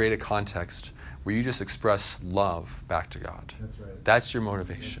is create a context where you just express love back to God. That's right. That's your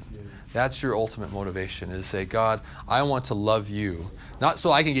motivation. That's your ultimate motivation, is to say, God, I want to love you. Not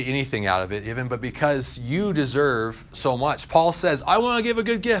so I can get anything out of it even, but because you deserve so much. Paul says, I want to give a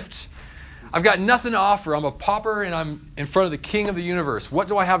good gift. I've got nothing to offer. I'm a pauper and I'm in front of the King of the universe. What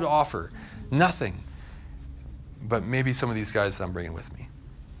do I have to offer? Nothing. But maybe some of these guys I'm bringing with me.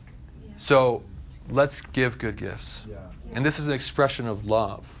 So let's give good gifts. Yeah. And this is an expression of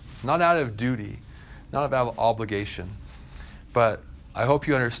love, not out of duty, not out of obligation. But I hope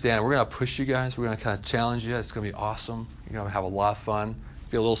you understand. We're going to push you guys. We're going to kind of challenge you. It's going to be awesome. You're going to have a lot of fun.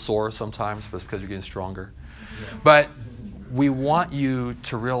 Feel a little sore sometimes, but it's because you're getting stronger. Yeah. But we want you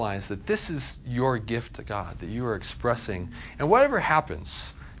to realize that this is your gift to God, that you are expressing. And whatever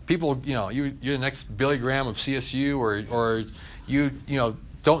happens, people, you're the next Billy Graham of CSU, or you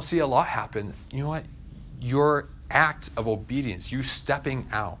don't see a lot happen. You know what? Your act of obedience, you stepping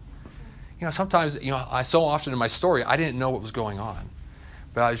out. Sometimes, I so often in my story, I didn't know what was going on,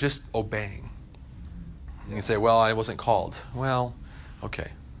 but I was just obeying. You can say, well, I wasn't called. Well, okay.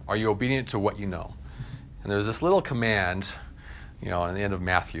 Are you obedient to what you know? And there's this little command, in the end of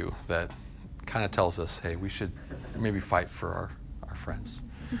Matthew that kind of tells us, hey, we should maybe fight for our friends.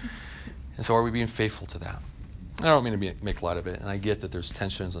 And so are we being faithful to that? I don't mean to make light of it, and I get that there's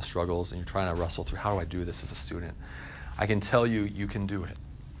tensions and struggles, and you're trying to wrestle through, how do I do this as a student? I can tell you, you can do it.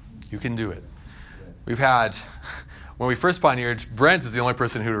 You can do it. We've had, when we first pioneered, Brent is the only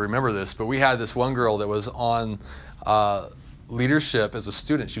person who would remember this, but we had this one girl that was on leadership as a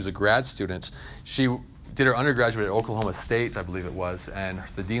student. She was a grad student. She did her undergraduate at Oklahoma State, I believe it was, and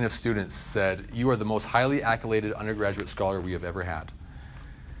the dean of students said, you are the most highly accoladed undergraduate scholar we have ever had.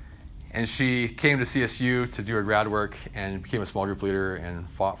 And she came to CSU to do her grad work and became a small group leader and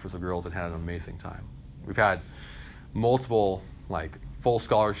fought for some girls and had an amazing time. We've had multiple, full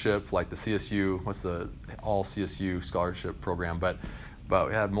scholarship, like the CSU, what's the all CSU scholarship program, but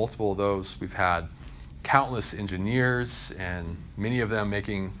we had multiple of those. We've had countless engineers and many of them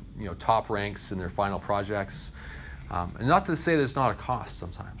making, top ranks in their final projects. And not to say there's not a cost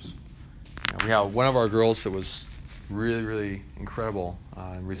sometimes. We have one of our girls that was really, really incredible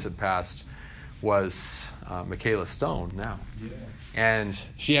in recent past was Michaela Stone now. Yeah. And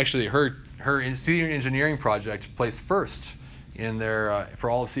she actually, her senior engineering project placed first in their, for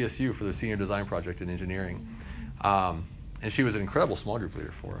all of CSU for their senior design project in engineering. And she was an incredible small group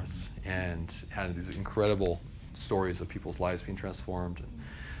leader for us and had these incredible stories of people's lives being transformed.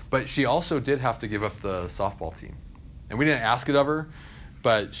 But she also did have to give up the softball team. And we didn't ask it of her,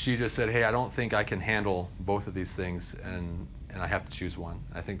 but she just said, hey, I don't think I can handle both of these things, and I have to choose one.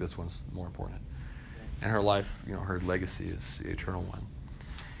 I think this one's more important. And her life, her legacy is the eternal one.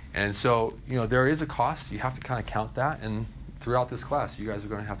 And so, there is a cost. You have to kind of count that. And throughout this class, you guys are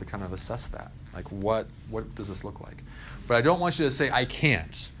going to have to kind of assess that. What does this look like? But I don't want you to say, I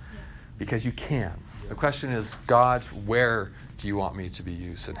can't, because you can. The question is, God, where do you want me to be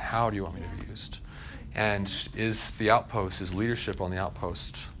used, and how do you want me to be used? And is leadership on the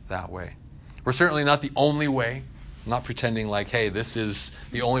outpost that way? We're certainly not the only way. I'm not pretending hey, this is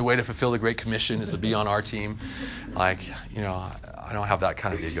the only way to fulfill the Great Commission is to be on our team. I don't have that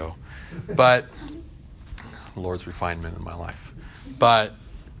kind of ego. But the Lord's refinement in my life. But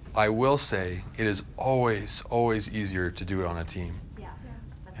I will say it is always, always easier to do it on a team. Yeah.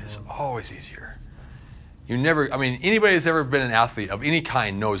 It's always easier. Anybody who's ever been an athlete of any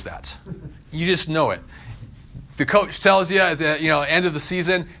kind knows that. You just know it. The coach tells you at the end of the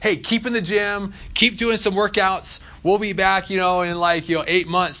season, hey, keep in the gym, keep doing some workouts. We'll be back, in 8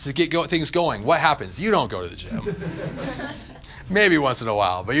 months to get things going. What happens? You don't go to the gym. Maybe once in a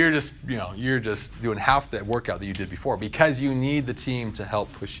while, but you're just doing half the workout that you did before because you need the team to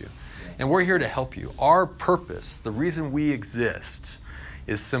help push you. And we're here to help you. Our purpose, the reason we exist,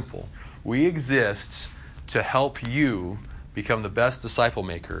 is simple. We exist to help you become the best disciple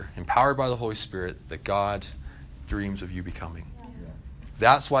maker, empowered by the Holy Spirit that God dreams of you becoming.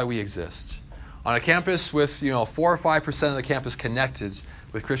 That's why we exist. On a campus with 4 or 5% of the campus connected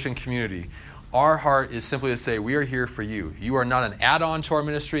with Christian community, our heart is simply to say we are here for you. You are not an add-on to our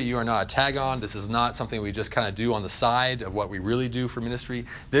ministry. You are not a tag-on. This is not something we just kind of do on the side of what we really do for ministry.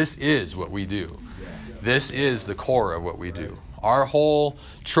 This is what we do. This is the core of what we do. Our whole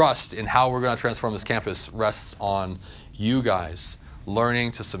trust in how we're going to transform this campus rests on you guys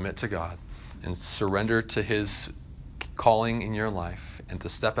learning to submit to God and surrender to His calling in your life and to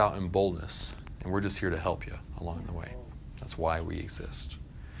step out in boldness. And we're just here to help you along the way. That's why we exist.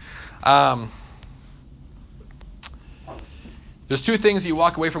 There's two things you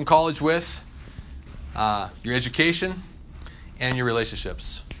walk away from college with: your education and your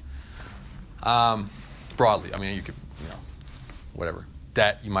relationships. Broadly, I mean, you could, whatever,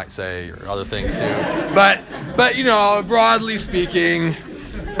 debt, you might say, or other things too. But broadly speaking,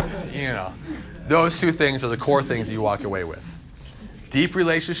 those two things are the core things you walk away with. Deep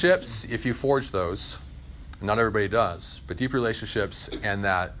relationships, if you forge those, not everybody does, but deep relationships and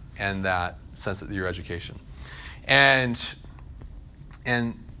that sense of your education. And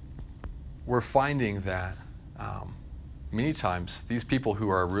we're finding that many times these people who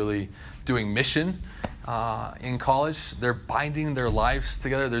are really doing mission in college, they're binding their lives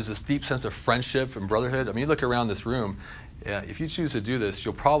together. There's this deep sense of friendship and brotherhood. I mean, you look around this room. If you choose to do this,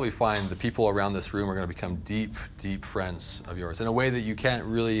 you'll probably find the people around this room are going to become deep, deep friends of yours in a way that you can't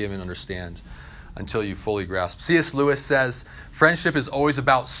really even understand until you fully grasp. C.S. Lewis says, friendship is always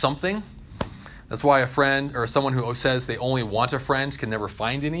about something. That's why a friend or someone who says they only want a friend can never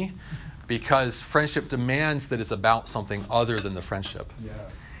find any, because friendship demands that it's about something other than the friendship. Yeah.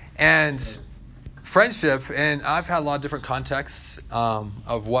 And friendship, and I've had a lot of different contexts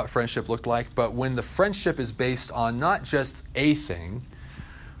of what friendship looked like, but when the friendship is based on not just a thing,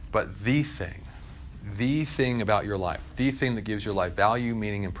 but the thing about your life, the thing that gives your life value,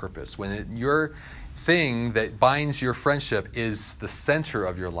 meaning, and purpose. When your thing that binds your friendship is the center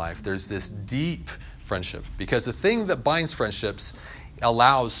of your life, there's this deep friendship. Because the thing that binds friendships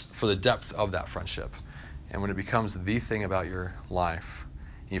allows for the depth of that friendship. And when it becomes the thing about your life,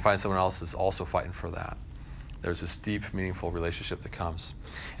 and you find someone else is also fighting for that, there's this deep, meaningful relationship that comes.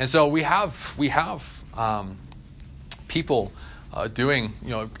 And so we have people doing,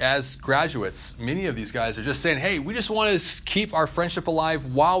 as graduates, many of these guys are just saying, hey, we just want to keep our friendship alive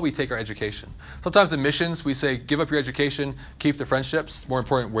while we take our education. Sometimes in missions, we say, give up your education, keep the friendships. More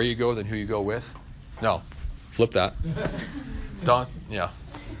important where you go than who you go with. No, flip that.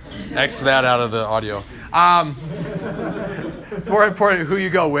 X that out of the audio. It's more important who you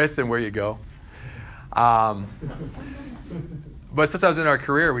go with than where you go. But sometimes in our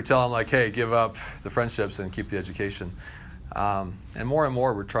career, we tell them, like, hey, give up the friendships and keep the education. And more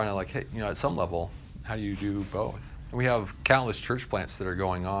we're trying to, like, hey, at some level, how do you do both? And we have countless church plants that are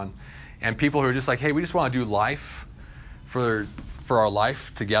going on, and people who are just like, hey, we just want to do life for our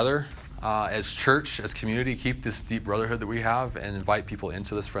life together as church, as community, keep this deep brotherhood that we have, and invite people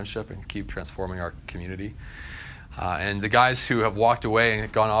into this friendship and keep transforming our community. And the guys who have walked away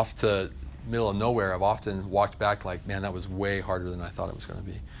and gone off to middle of nowhere have often walked back like, man, that was way harder than I thought it was going to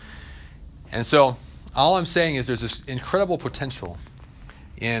be. And so all I'm saying is there's this incredible potential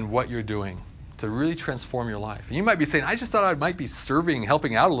in what you're doing to really transform your life. And you might be saying, I just thought I might be serving,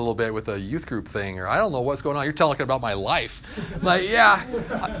 helping out a little bit with a youth group thing, or I don't know what's going on. You're talking about my life. I'm like, yeah,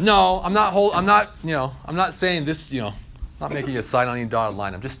 no, I'm not saying this, I'm not making a sign on any dotted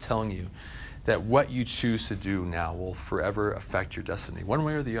line. I'm just telling you that what you choose to do now will forever affect your destiny, one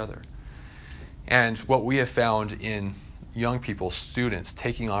way or the other. And what we have found in young people, students,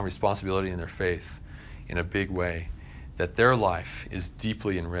 taking on responsibility in their faith in a big way, that their life is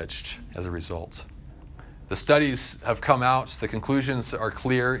deeply enriched as a result. The studies have come out. The conclusions are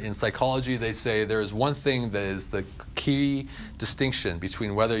clear. In psychology, they say there is one thing that is the key distinction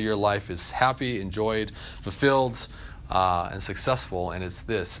between whether your life is happy, enjoyed, fulfilled, and successful, and it's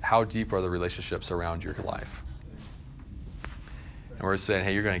this: how deep are the relationships around your life? And we're saying,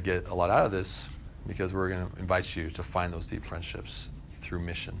 hey, you're going to get a lot out of this because we're going to invite you to find those deep friendships through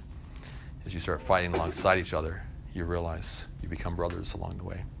mission. As you start fighting alongside each other, you realize you become brothers along the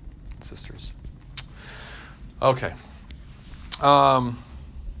way, sisters. Okay.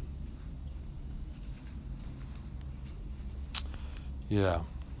 Yeah.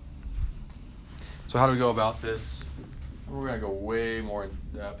 So how do we go about this? We're going to go way more in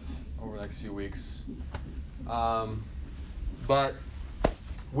depth over the next few weeks. But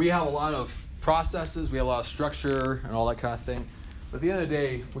we have a lot of processes, we have a lot of structure and all that kind of thing. But at the end of the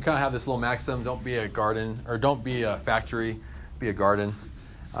day, we kind of have this little maxim: don't be a garden, or don't be a factory, be a garden.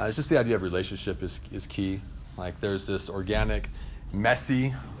 It's just the idea of relationship is key. Like there's this organic,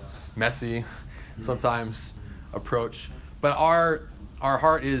 messy sometimes approach. But our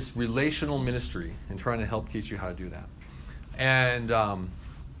heart is relational ministry and trying to help teach you how to do that. And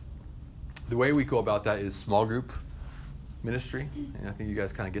the way we go about that is small group ministry. And I think you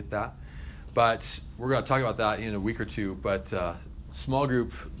guys kind of get that. But we're going to talk about that in a week or two. But small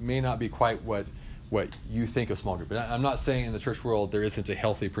group may not be quite what you think of small group. And I'm not saying in the church world there isn't a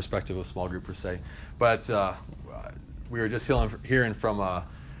healthy perspective of small group per se. But we were just hearing from a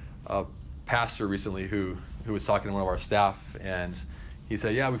pastor recently who was talking to one of our staff, and he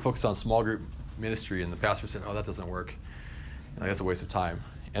said, yeah, we focus on small group ministry. And the pastor said, oh, that doesn't work. That's a waste of time.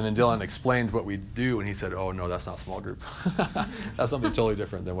 And then Dylan explained what we do, and he said, oh, no, that's not small group. That's something totally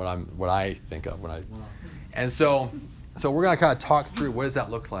different than what I think of when I. And so we're going to kind of talk through what does that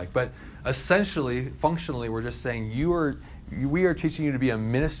look like. But essentially, functionally, we're just saying we are teaching you to be a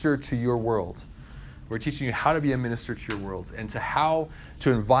minister to your world. We're teaching you how to be a minister to your world and how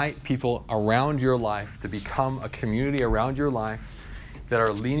to invite people around your life to become a community around your life that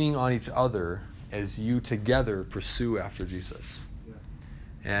are leaning on each other as you together pursue after Jesus. Yeah.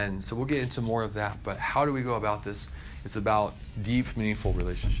 And so we'll get into more of that. But how do we go about this? It's about deep, meaningful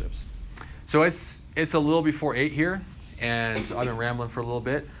relationships. So it's a little before 8 here, and I've been rambling for a little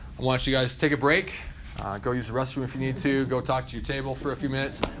bit. I want you guys to take a break. Go use the restroom if you need to. Go talk to your table for a few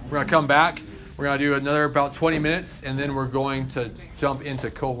minutes. We're going to come back. We're going to do another about 20 minutes, and then we're going to jump into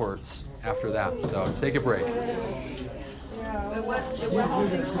cohorts after that. So take a break. It wasn't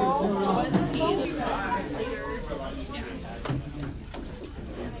a team.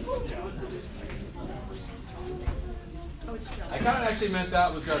 I kind of actually meant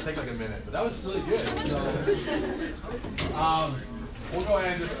that was going to take like a minute, but that was really good. So, we'll go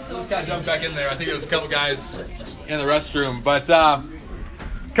ahead and just kind of jump back in there. I think there was a couple guys in the restroom, but a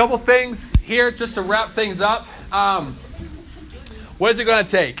couple things here just to wrap things up. What is it going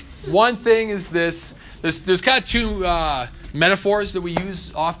to take? One thing is this. There's kind of two metaphors that we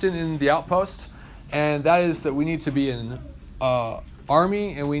use often in the Outpost, and that is that we need to be an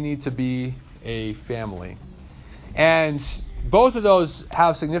army and we need to be a family. And both of those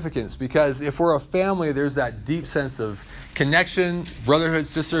have significance because if we're a family, there's that deep sense of connection, brotherhood,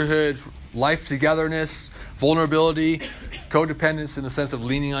 sisterhood, life togetherness, vulnerability, codependence in the sense of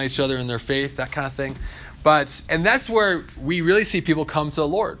leaning on each other in their faith, that kind of thing. And that's where we really see people come to the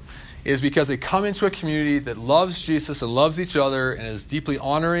Lord, is because they come into a community that loves Jesus and loves each other and is deeply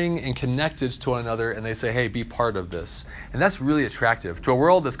honoring and connected to one another, and they say, hey, be part of this. And that's really attractive. To a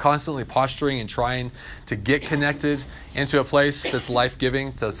world that's constantly posturing and trying to get connected into a place that's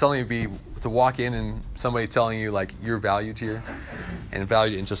life-giving, to suddenly to walk in and somebody telling you, like, you're valued here and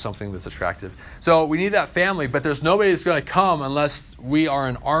valued into something that's attractive. So we need that family, but there's nobody that's going to come unless we are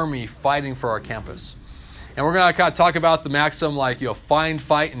an army fighting for our campus. And we're going to kind of talk about the maxim like, find,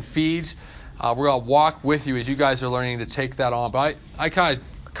 fight, and feed. We're going to walk with you as you guys are learning to take that on. But I kind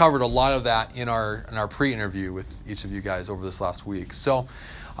of covered a lot of that in our pre-interview with each of you guys over this last week. So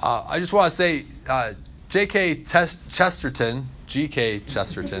I just want to say G.K. Chesterton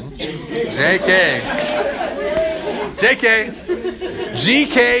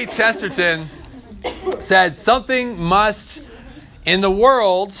said something must, in the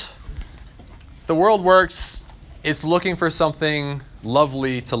world works, it's looking for something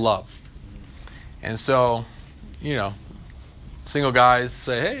lovely to love. And so, single guys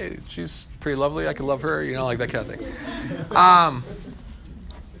say, hey, she's pretty lovely, I could love her, like that kind of thing.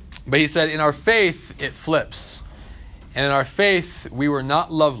 But he said, in our faith, it flips. And in our faith, we were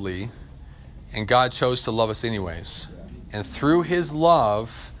not lovely, and God chose to love us anyways. And through his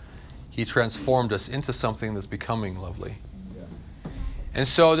love, he transformed us into something that's becoming lovely. And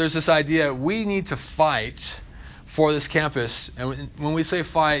so there's this idea, we need to fight for this campus. And when we say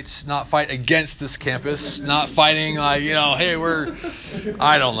fight, not fight against this campus, not fighting like, hey,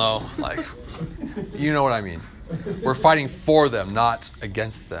 I don't know, like, you know what I mean. We're fighting for them, not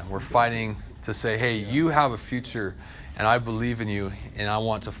against them. We're fighting to say, hey, you have a future, and I believe in you, and I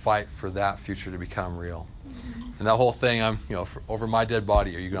want to fight for that future to become real. And that whole thing, over my dead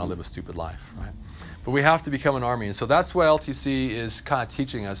body, are you going to live a stupid life, right? But we have to become an army. And so that's what LTC is kind of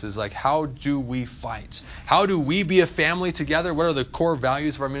teaching us, is like, how do we fight? How do we be a family together? What are the core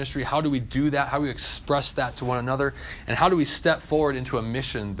values of our ministry? How do we do that? How do we express that to one another? And how do we step forward into a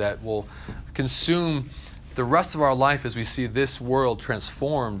mission that will consume the rest of our life as we see this world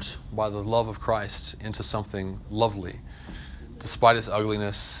transformed by the love of Christ into something lovely, despite its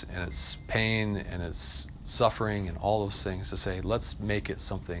ugliness and its pain and its suffering and all those things, to say, let's make it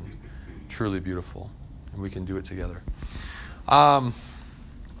something truly beautiful, and we can do it together.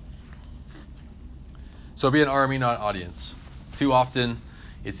 So be an army, not an audience. Too often,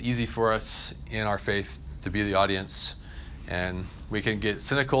 it's easy for us in our faith to be the audience, and we can get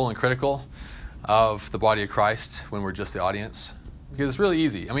cynical and critical of the body of Christ when we're just the audience, because it's really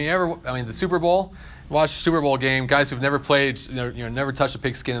easy. The Super Bowl. Watch a Super Bowl game. Guys who've never played, never touched a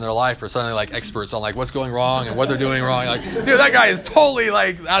pigskin in their life, are suddenly like experts on like what's going wrong and what they're doing wrong. Like, dude, that guy is totally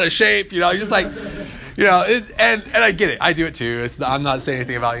like out of shape. Just like, and I get it. I do it too. I'm not saying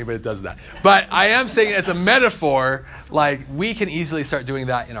anything about anybody that does that. But I am saying it's a metaphor. Like, we can easily start doing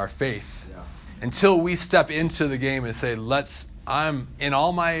that in our faith until we step into the game and say, I'm in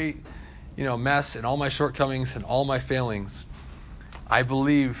all my, mess and all my shortcomings and all my failings. I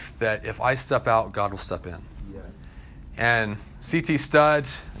believe that if I step out, God will step in. Yes. And C.T. Studd,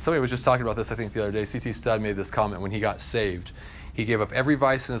 somebody was just talking about this, I think, the other day. C.T. Studd made this comment when he got saved. He gave up every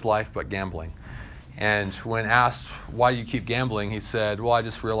vice in his life but gambling. And when asked, why do you keep gambling, he said, well, I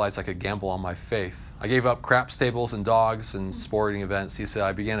just realized I could gamble on my faith. I gave up craps tables and dogs and sporting events. He said,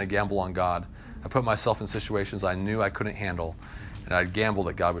 I began to gamble on God. I put myself in situations I knew I couldn't handle, and I'd gamble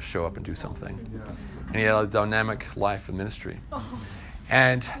that God would show up and do something. And he had a dynamic life and ministry.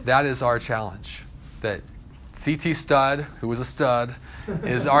 And that is our challenge. That C.T. Studd, who was a stud,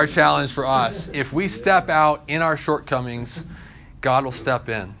 is our challenge for us. If we step out in our shortcomings, God will step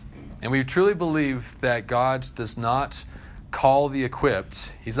in. And we truly believe that God does not call the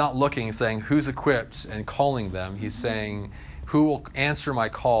equipped. He's not looking and saying, who's equipped, and calling them. He's saying, who will answer my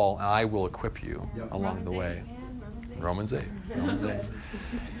call, and I will equip you along the way. Romans 8.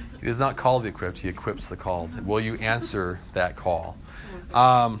 He does not call the equipped, he equips the called. Will you answer that call?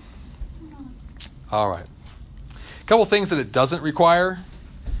 All right. A couple things that it doesn't require.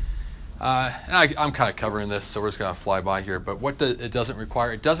 And I'm kind of covering this, so we're just going to fly by here. But what it doesn't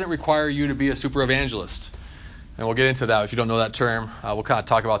require? It doesn't require you to be a super evangelist. And we'll get into that if you don't know that term. We'll kind of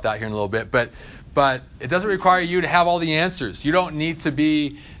talk about that here in a little bit. But it doesn't require you to have all the answers. You don't need to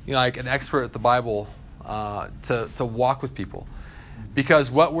be like an expert at the Bible to walk with people.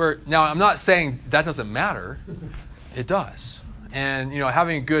 Because now I'm not saying that doesn't matter. It does. And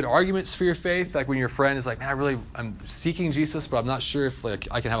having good arguments for your faith, like when your friend is like, man, I'm seeking Jesus, but I'm not sure if like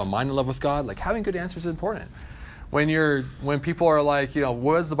I can have a mind in love with God. Like, having good answers is important. When people are like,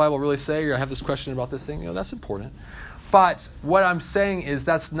 what does the Bible really say? Or I have this question about this thing, that's important. But what I'm saying is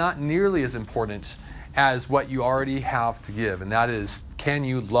that's not nearly as important as what you already have to give, and that is, can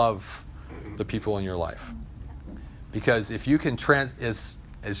you love the people in your life? Because if you can as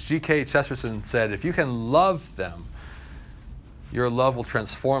G.K. Chesterton said, if you can love them, your love will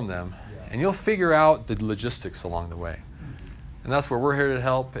transform them, and you'll figure out the logistics along the way. And that's where we're here to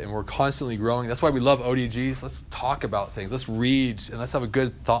help, and we're constantly growing. That's why we love ODGs. Let's talk about things. Let's read, and let's have a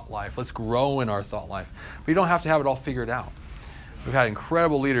good thought life. Let's grow in our thought life. But you don't have to have it all figured out. We've had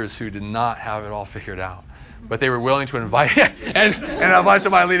incredible leaders who did not have it all figured out, but they were willing to invite, and a bunch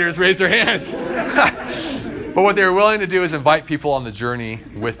of my leaders raised their hands. But what they were willing to do is invite people on the journey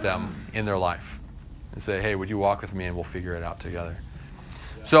with them in their life and say, hey, would you walk with me and we'll figure it out together.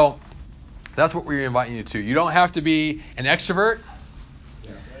 So that's what we're inviting you to. You don't have to be an extrovert.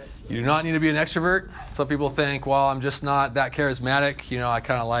 You do not need to be an extrovert. Some people think, well, I'm just not that charismatic. I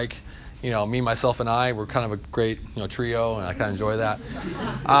kind of like, me, myself, and I. We're kind of a great, trio, and I kind of enjoy that.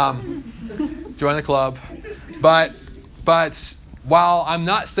 Join the club. But while I'm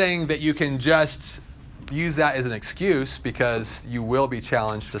not saying that you can just use that as an excuse, because you will be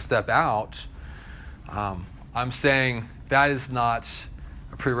challenged to step out, I'm saying that is not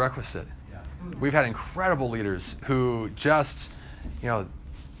a prerequisite. We've had incredible leaders who just,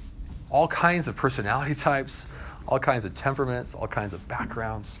 all kinds of personality types, all kinds of temperaments, all kinds of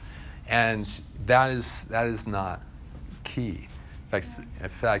backgrounds, and that is not key. In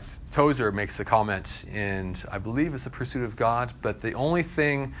fact, Tozer makes a comment in, I believe it's The Pursuit of God, but the only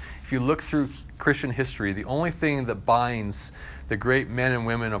thing, if you look through Christian history, the only thing that binds the great men and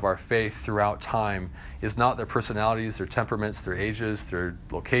women of our faith throughout time is not their personalities, their temperaments, their ages, their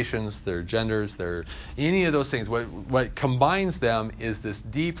locations, their genders, any of those things. What combines them is this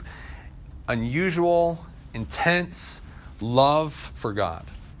deep, unusual, intense love for God.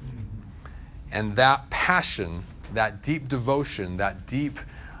 And that passion, that deep devotion, that deep,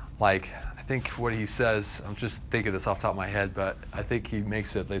 I think what he says, I'm just thinking this off the top of my head, but I think he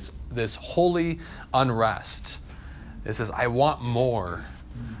makes it this holy unrest. It says, I want more.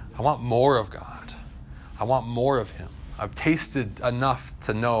 I want more of God. I want more of him. I've tasted enough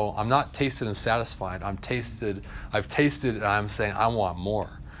to know I'm not tasted and satisfied. I've tasted and I'm saying I want more.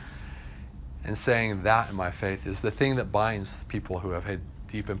 And saying that in my faith is the thing that binds people who have had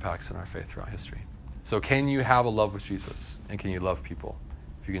deep impacts in our faith throughout history. So can you have a love with Jesus? And can you love people?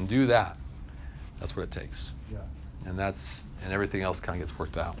 If you can do that, that's what it takes. Yeah. And everything else kind of gets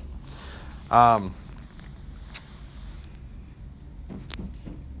worked out.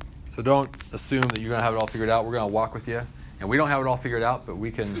 So don't assume that you're going to have it all figured out. We're going to walk with you. And we don't have it all figured out, but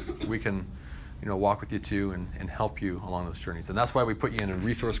we can walk with you too and help you along those journeys. And that's why we put you in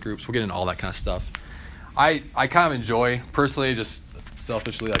resource groups. We'll get into all that kind of stuff. I kind of enjoy, personally, just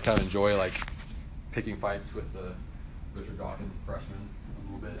selfishly, I kind of enjoy like picking fights with the Richard Dawkins freshman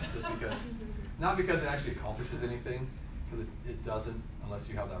a little bit, just because, not because it actually accomplishes anything, because it doesn't, unless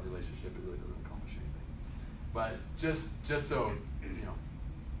you have that relationship, it really doesn't accomplish anything. But just so,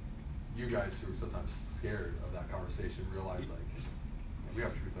 you guys who are sometimes scared of that conversation realize, like, we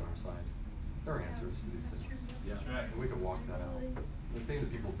have truth on our side. There are answers to these things. Yeah. Right. And we can walk that out. The thing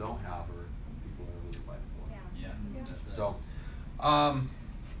that people don't have are people that are really fighting for. Yeah. That's right. So,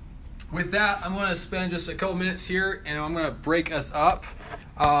 with that, I'm going to spend just a couple minutes here, and I'm going to break us up.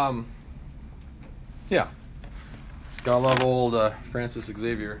 Gotta love old Francis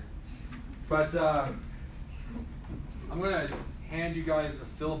Xavier. But I'm going to hand you guys a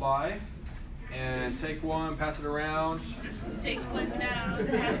syllabi, and take one, pass it around. Take one down,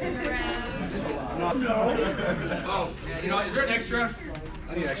 pass it around. Oh, yeah, is there an extra?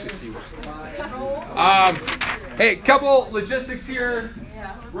 I need to actually see one. Hey, couple logistics here,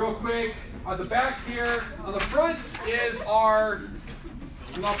 real quick. On the back here, on the front is our.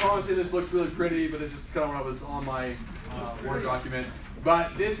 I'm not promising this looks really pretty, but this is kind of when I was on my Word document.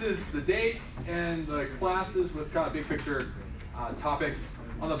 But this is the dates and the classes with kind of big picture topics.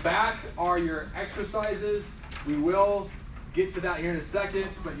 On the back are your exercises. We will get to that here in a second,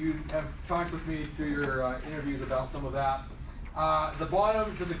 but you have talked with me through your interviews about some of that. The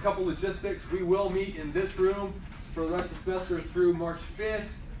bottom, just a couple logistics. We will meet in this room for the rest of the semester through March 5th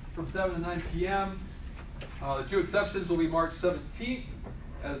from 7 to 9 p.m. The two exceptions will be March 17th,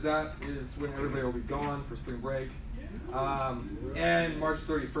 as that is when everybody will be gone for spring break. And March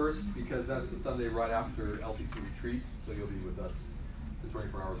 31st, because that's the Sunday right after LTC retreat, so you'll be with us the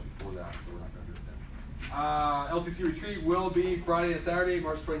 24 hours before that, so we're not going to do it then. LTC retreat will be Friday and Saturday,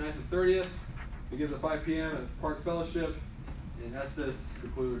 March 29th and 30th. Begins at 5 p.m. at Park Fellowship. In Estes,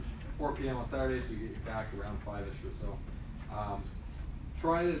 conclude 4 p.m. on Saturday, so we get you back around 5-ish or so.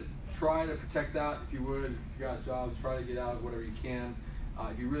 Try to protect that if you would. If you got jobs, try to get out whatever you can.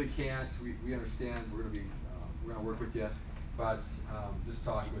 If you really can't, we understand. We're gonna work with you, but just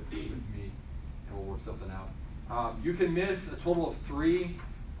talk with me, and we'll work something out. You can miss a total of 3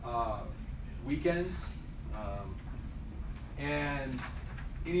 weekends, and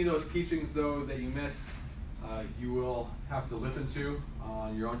any of those teachings though that you miss, you will have to listen to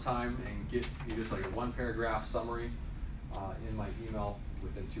on your own time and get me just like a 1-paragraph summary in my email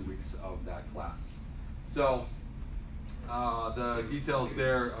within 2 weeks of that class. So the details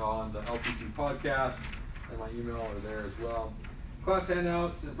there on the LTC podcast and my email are there as well. Class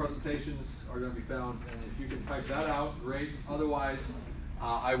handouts and presentations are going to be found, and if you can type that out, great. Otherwise,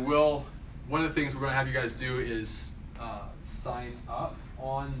 one of the things we're going to have you guys do is sign up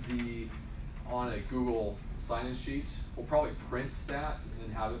on a Google sign-in sheet. We'll probably print that and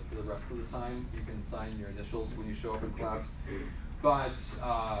then have it for the rest of the time. You can sign your initials when you show up in class. But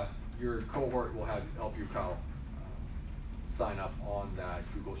your cohort will help you kind of sign up on that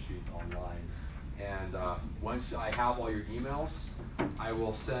Google sheet online. And once I have all your emails, I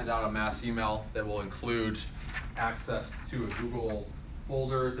will send out a mass email that will include access to a Google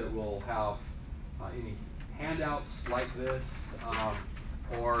folder that will have any handouts like this,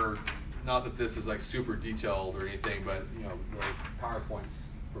 or not that this is like super detailed or anything, but the PowerPoints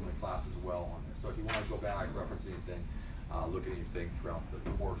from the class as well on there. So if you want to go back, reference anything, look at anything throughout the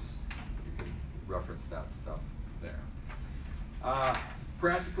course, you can reference that stuff there.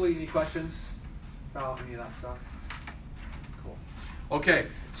 Practically, any questions about any of that stuff? Cool. Okay,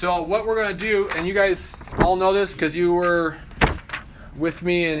 so what we're going to do, and you guys all know this because you were with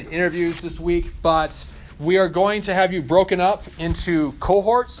me in interviews this week, but we are going to have you broken up into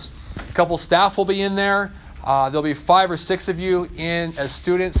cohorts. A couple staff will be in there. There'll be 5 or 6 of you in as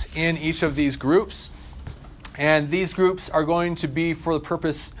students in each of these groups. And these groups are going to be for the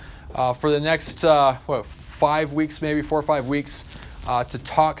purpose for the next 5 weeks, maybe 4 or 5 weeks, to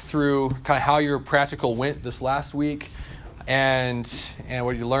talk through kind of how your practical went this last week, And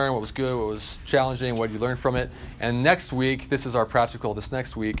what did you learn? What was good? What was challenging? What did you learn from it? And next week, this is our practical. This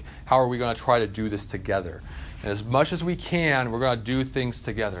next week, how are we going to try to do this together? And as much as we can, we're going to do things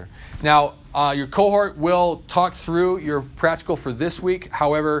together. Now, your cohort will talk through your practical for this week.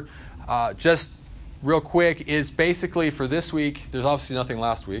 However, just real quick, is basically for this week, there's obviously nothing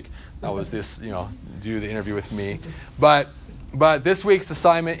last week. That was this, do the interview with me. But this week's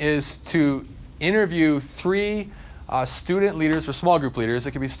assignment is to interview 3 student leaders or small group leaders.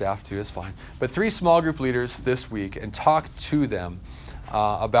 It could be staff too, it's fine. But 3 small group leaders this week and talk to them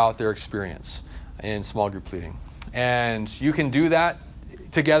about their experience in small group leading. And you can do that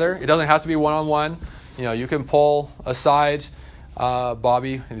together. It doesn't have to be one-on-one. You can pull aside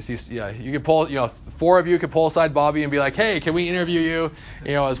Bobby. You can pull, 4 of you could pull aside Bobby and be like, hey, can we interview you,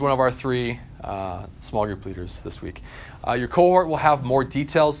 as one of our 3 small group leaders this week. Your cohort will have more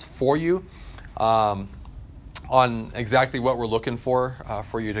details for you on exactly what we're looking for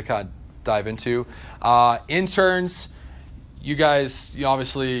you to kind of dive into. Interns, you guys,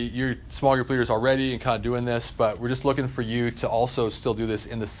 obviously, you're small group leaders already and kind of doing this, but we're just looking for you to also still do this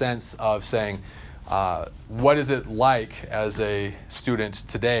in the sense of saying, what is it like as a student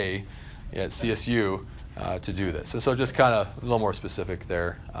today at CSU to do this? And so just kind of a little more specific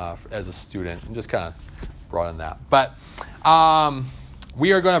there as a student, and just kind of broaden that. But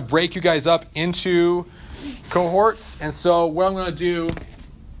we are going to break you guys up into cohorts. And so what I'm going to do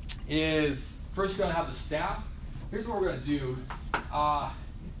is first we're going to have the staff. Here's what we're going to do.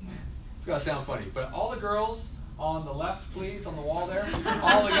 It's going to sound funny, but all the girls on the left, please, on the wall there.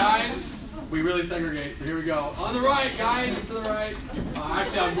 All the guys, we really segregate. So here we go. On the right, guys, to the right.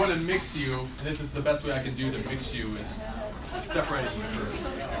 Actually, I'm going to mix you, and this is the best way I can do to mix you is separating you first.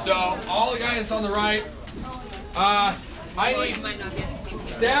 So all the guys on the right. I need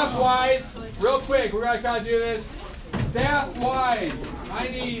staff-wise, real quick, we're going to kind of do this. Staff-wise, I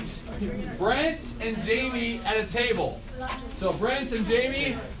need Brent and Jamie at a table. So Brent and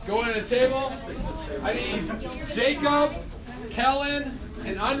Jamie go at a table. I need Jacob, Kellen,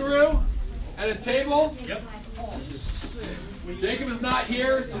 and Unruh at a table. Yep. Jacob is not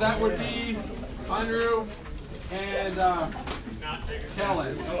here, so that would be Unruh and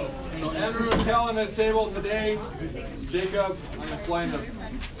Kellen. So Unruh and Kellen at a table today. Jacob, I'm flying to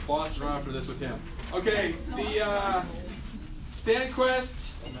Boston right after this with him. Okay, the Stanquist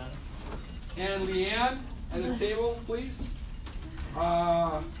and Leanne at a table, please.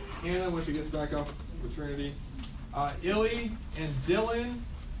 Anna, when she gets back up with Trinity. Illy and Dylan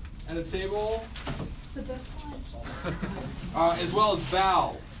at a table. The best one. As well as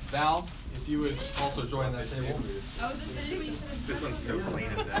Val. Val, if you would also join that table. Oh, This one's so clean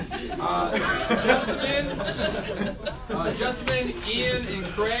and nice. Jessamine, Ian, and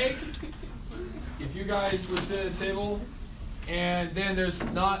Craig, if you guys would sit at a table. And then there's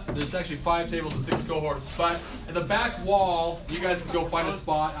actually 5 tables and 6 cohorts. But at the back wall, you guys can go find a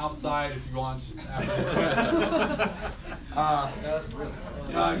spot outside if you want.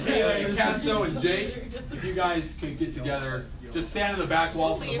 Kaylee, Casto, and Jake, if you guys could get together, just stand in the back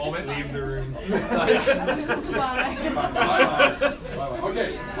wall for the moment. Leave the room. Bye.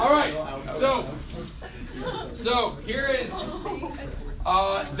 Okay, all right. So here is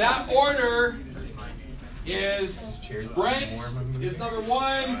that order is Brent is number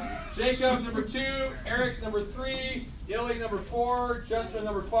 1, Jacob number 2, Eric number 3, Illy number 4, Jessamine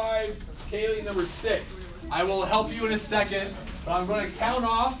number 5, Kaylee number 6. I will help you in a second, but I'm going to count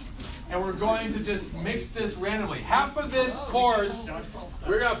off, and we're going to just mix this randomly. Half of this course,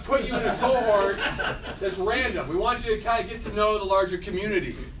 we're going to put you in a cohort that's random. We want you to kind of get to know the larger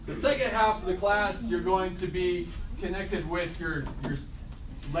community. The second half of the class, you're going to be connected with your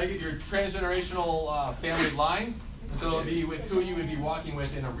transgenerational family line. And so it'll be with who you would be walking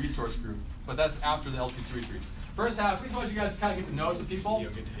with in a resource group. But that's after the LT3 retreat. First half, we just want you guys to kind of get to know some people.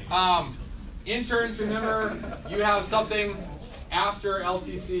 Interns, remember, you have something after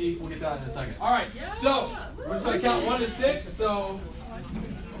LTC. We'll get that in a second. All right, so we're just going to count 1 to 6. So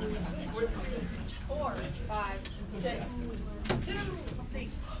 4, 5, 6, 2, 3,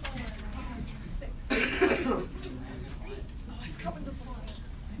 4, 6.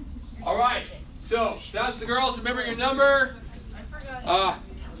 all right, so that's the girls. Remember your number. I forgot.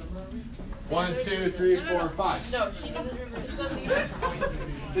 1, 2, 3, 4, 5. No, she doesn't remember.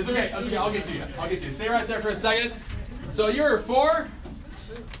 It's okay. I'll get to you. Stay right there for a second. So you're 4?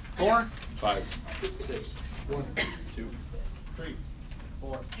 4? 5, 6, 1, 2, 3,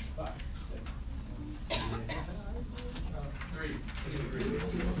 4, 5, 6. 3.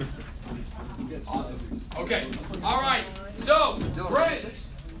 Awesome. Okay. All right. So, Brent,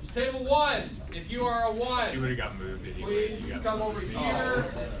 table 1. if you are a 1, You would have got moved anyway. please come over here.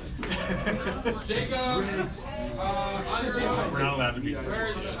 Jacob, Andrew. We're not allowed to be.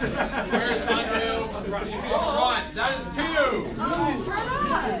 Where's Andrew? Up front. That is 2.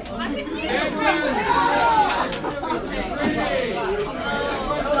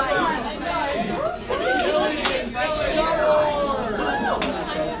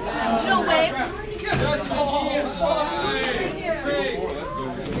 No way.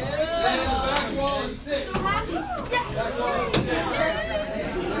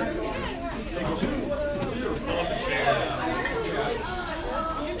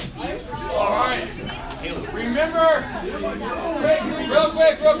 All right. Remember, real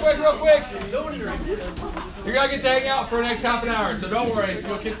quick. You're going to get to hang out for the next half an hour, so don't worry.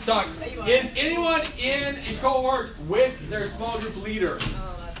 You'll get to talk. Is anyone in a cohort with their small group leader?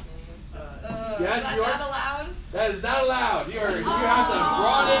 Yes, you are. Not allowed? That is not allowed. You have to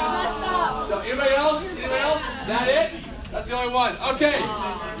broaden. So anybody else? That it? That's the only one. Okay.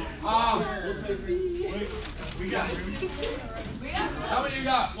 We got. How many you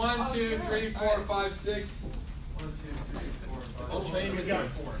got? 1, 2, 3, 4, 5, 6. 1, 2, 3, 4, 5. We got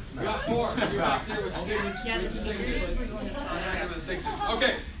 4. We got 4. You're back there with 6.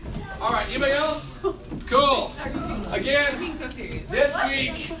 Okay. All right. Anybody else? Cool. Again, this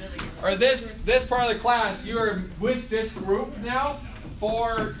week, or this part of the class, you are with this group now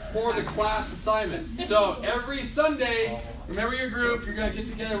for the class assignments. So every Sunday, remember your group. You're going to get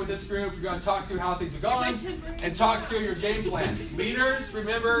together with this group. You're going to talk through how things are going and talk through your game plan. Leaders,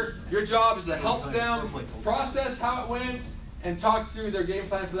 remember, your job is to help them process how it went and talk through their game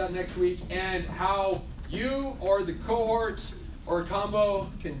plan for that next week and how you or the cohort or combo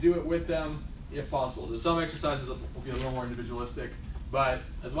can do it with them if possible. So some exercises will be a little more individualistic, but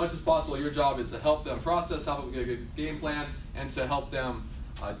as much as possible, your job is to help them process, help them get a good game plan, and to help them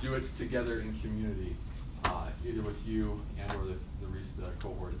do it together in community, either with you and or the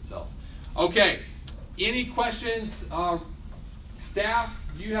cohort itself. Okay, any questions? Staff,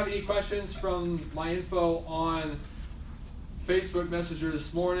 do you have any questions from my info on Facebook Messenger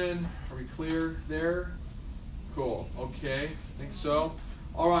this morning? Are we clear there? Cool. Okay, I think so.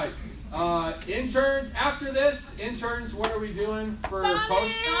 All right. Interns, after this, what are we doing for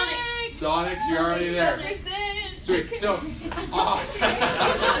post? Sonics, you're already there. Sweet. So, awesome.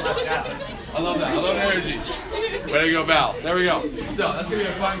 I love that. I love the energy. Way to go, Val. There we go. So, that's going to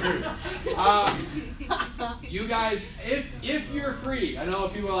be a fun group. You guys, if you're free, I know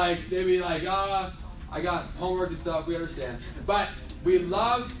people maybe I got homework and stuff, we understand. But we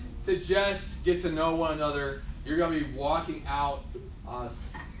love to just get to know one another. You're going to be walking out,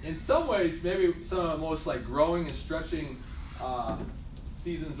 in some ways, maybe some of the most growing and stretching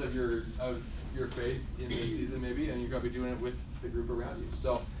seasons of your faith in this season, maybe, and you're going to be doing it with the group around you.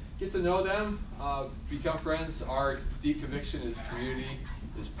 So get to know them, become friends. Our deep conviction is community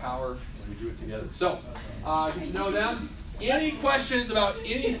is power, and we do it together. So get to know them. Any questions about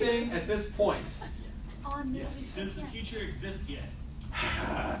anything at this point? Yes. Does the future exist yet?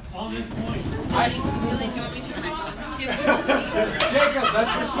 On this point. Billy, do you want me to turn my phone? Do you have Google Speak? Jacob,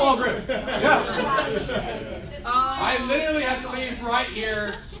 that's your small group. Yeah. I literally have to leave right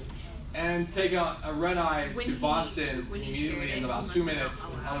here and take a red-eye to Boston immediately in about 2 minutes.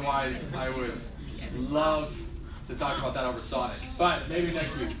 Otherwise, I would love to talk about that over Sonic. But maybe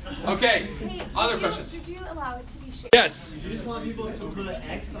next week. Okay, Hey, other questions? Did you allow it to be shared? Yes. Do you just want people to put an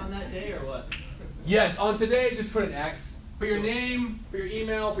X on that day or what? Yes, on today, just put an X. Put your name, put your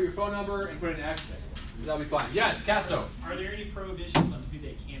email, put your phone number, and put an X. That'll be fine. Yes, Casto. Are there any prohibitions on who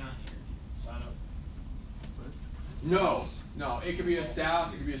they cannot hear? Sign up. No. It could be a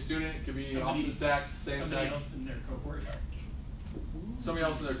staff, it could be a student, it could be opposite sex, same somebody sex. else in their cohort. Somebody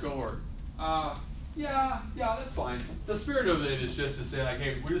else in their cohort. Yeah, that's fine. The spirit of it is just to say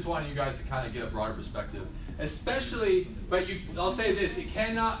hey, we just want you guys to kind of get a broader perspective. Especially, I'll say this, it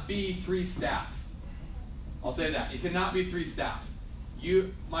cannot be 3 staff. I'll say that. It cannot be 3 staff.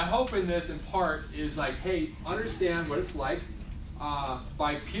 My hope in this, in part, is hey, understand what it's like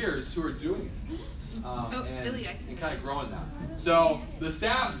by peers who are doing it. And kind of growing that. So the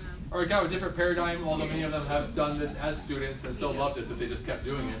staff are kind of a different paradigm, although many of them have done this as students and still loved it, that they just kept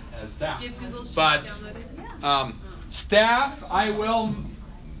doing it as staff. Do you have Google Sheets But downloaded? staff, I will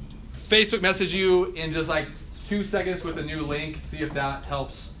Facebook message you in just 2 seconds with a new link. See if that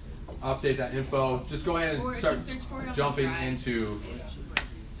helps update that info. Just go ahead and start jumping into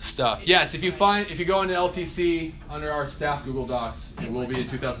stuff. Yes, if you go into LTC under our staff Google Docs, it will be in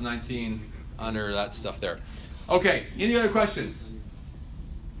 2019 under that stuff there. Okay, any other questions?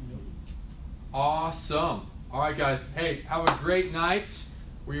 Awesome. All right, guys. Hey, have a great night.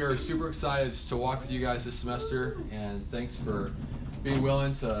 We are super excited to walk with you guys this semester, and thanks for being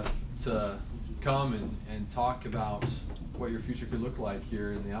willing to come and talk about what your future could look like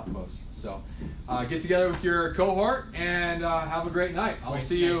here in the Outpost. So get together with your cohort and have a great night. I'll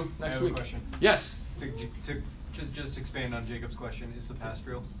see you next week. I have a question. Yes. To just expand on Jacob's question, is the past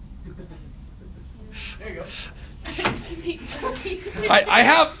real? There you go. I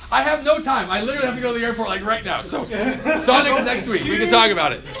have no time. I literally have to go to the airport like right now. So Sonic next week. We can talk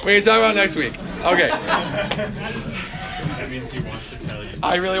about it. We can talk about it next week. Okay. That means he wants to tell you.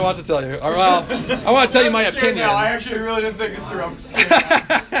 I really want to tell you. Well, I want to tell you my opinion. No, I actually really didn't think this through. I'm scared.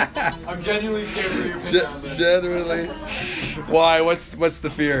 I'm genuinely scared for your opinion on this. Genuinely. Why? What's the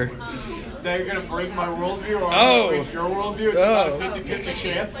fear? That you're gonna break my worldview, or I'm Oh. gonna break your worldview. It's about a 50-50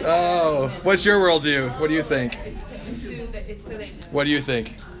 chance. Oh, what's your worldview? What do you think? It's so they know. What do you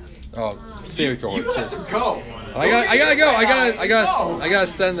think? Oh, Stevie cohort. You have to go. I gotta go. I gotta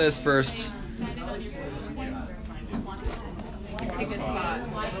send this first. Sign in on your pretty good spot.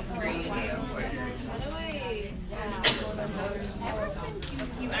 Great. By the way,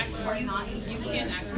 you can't actually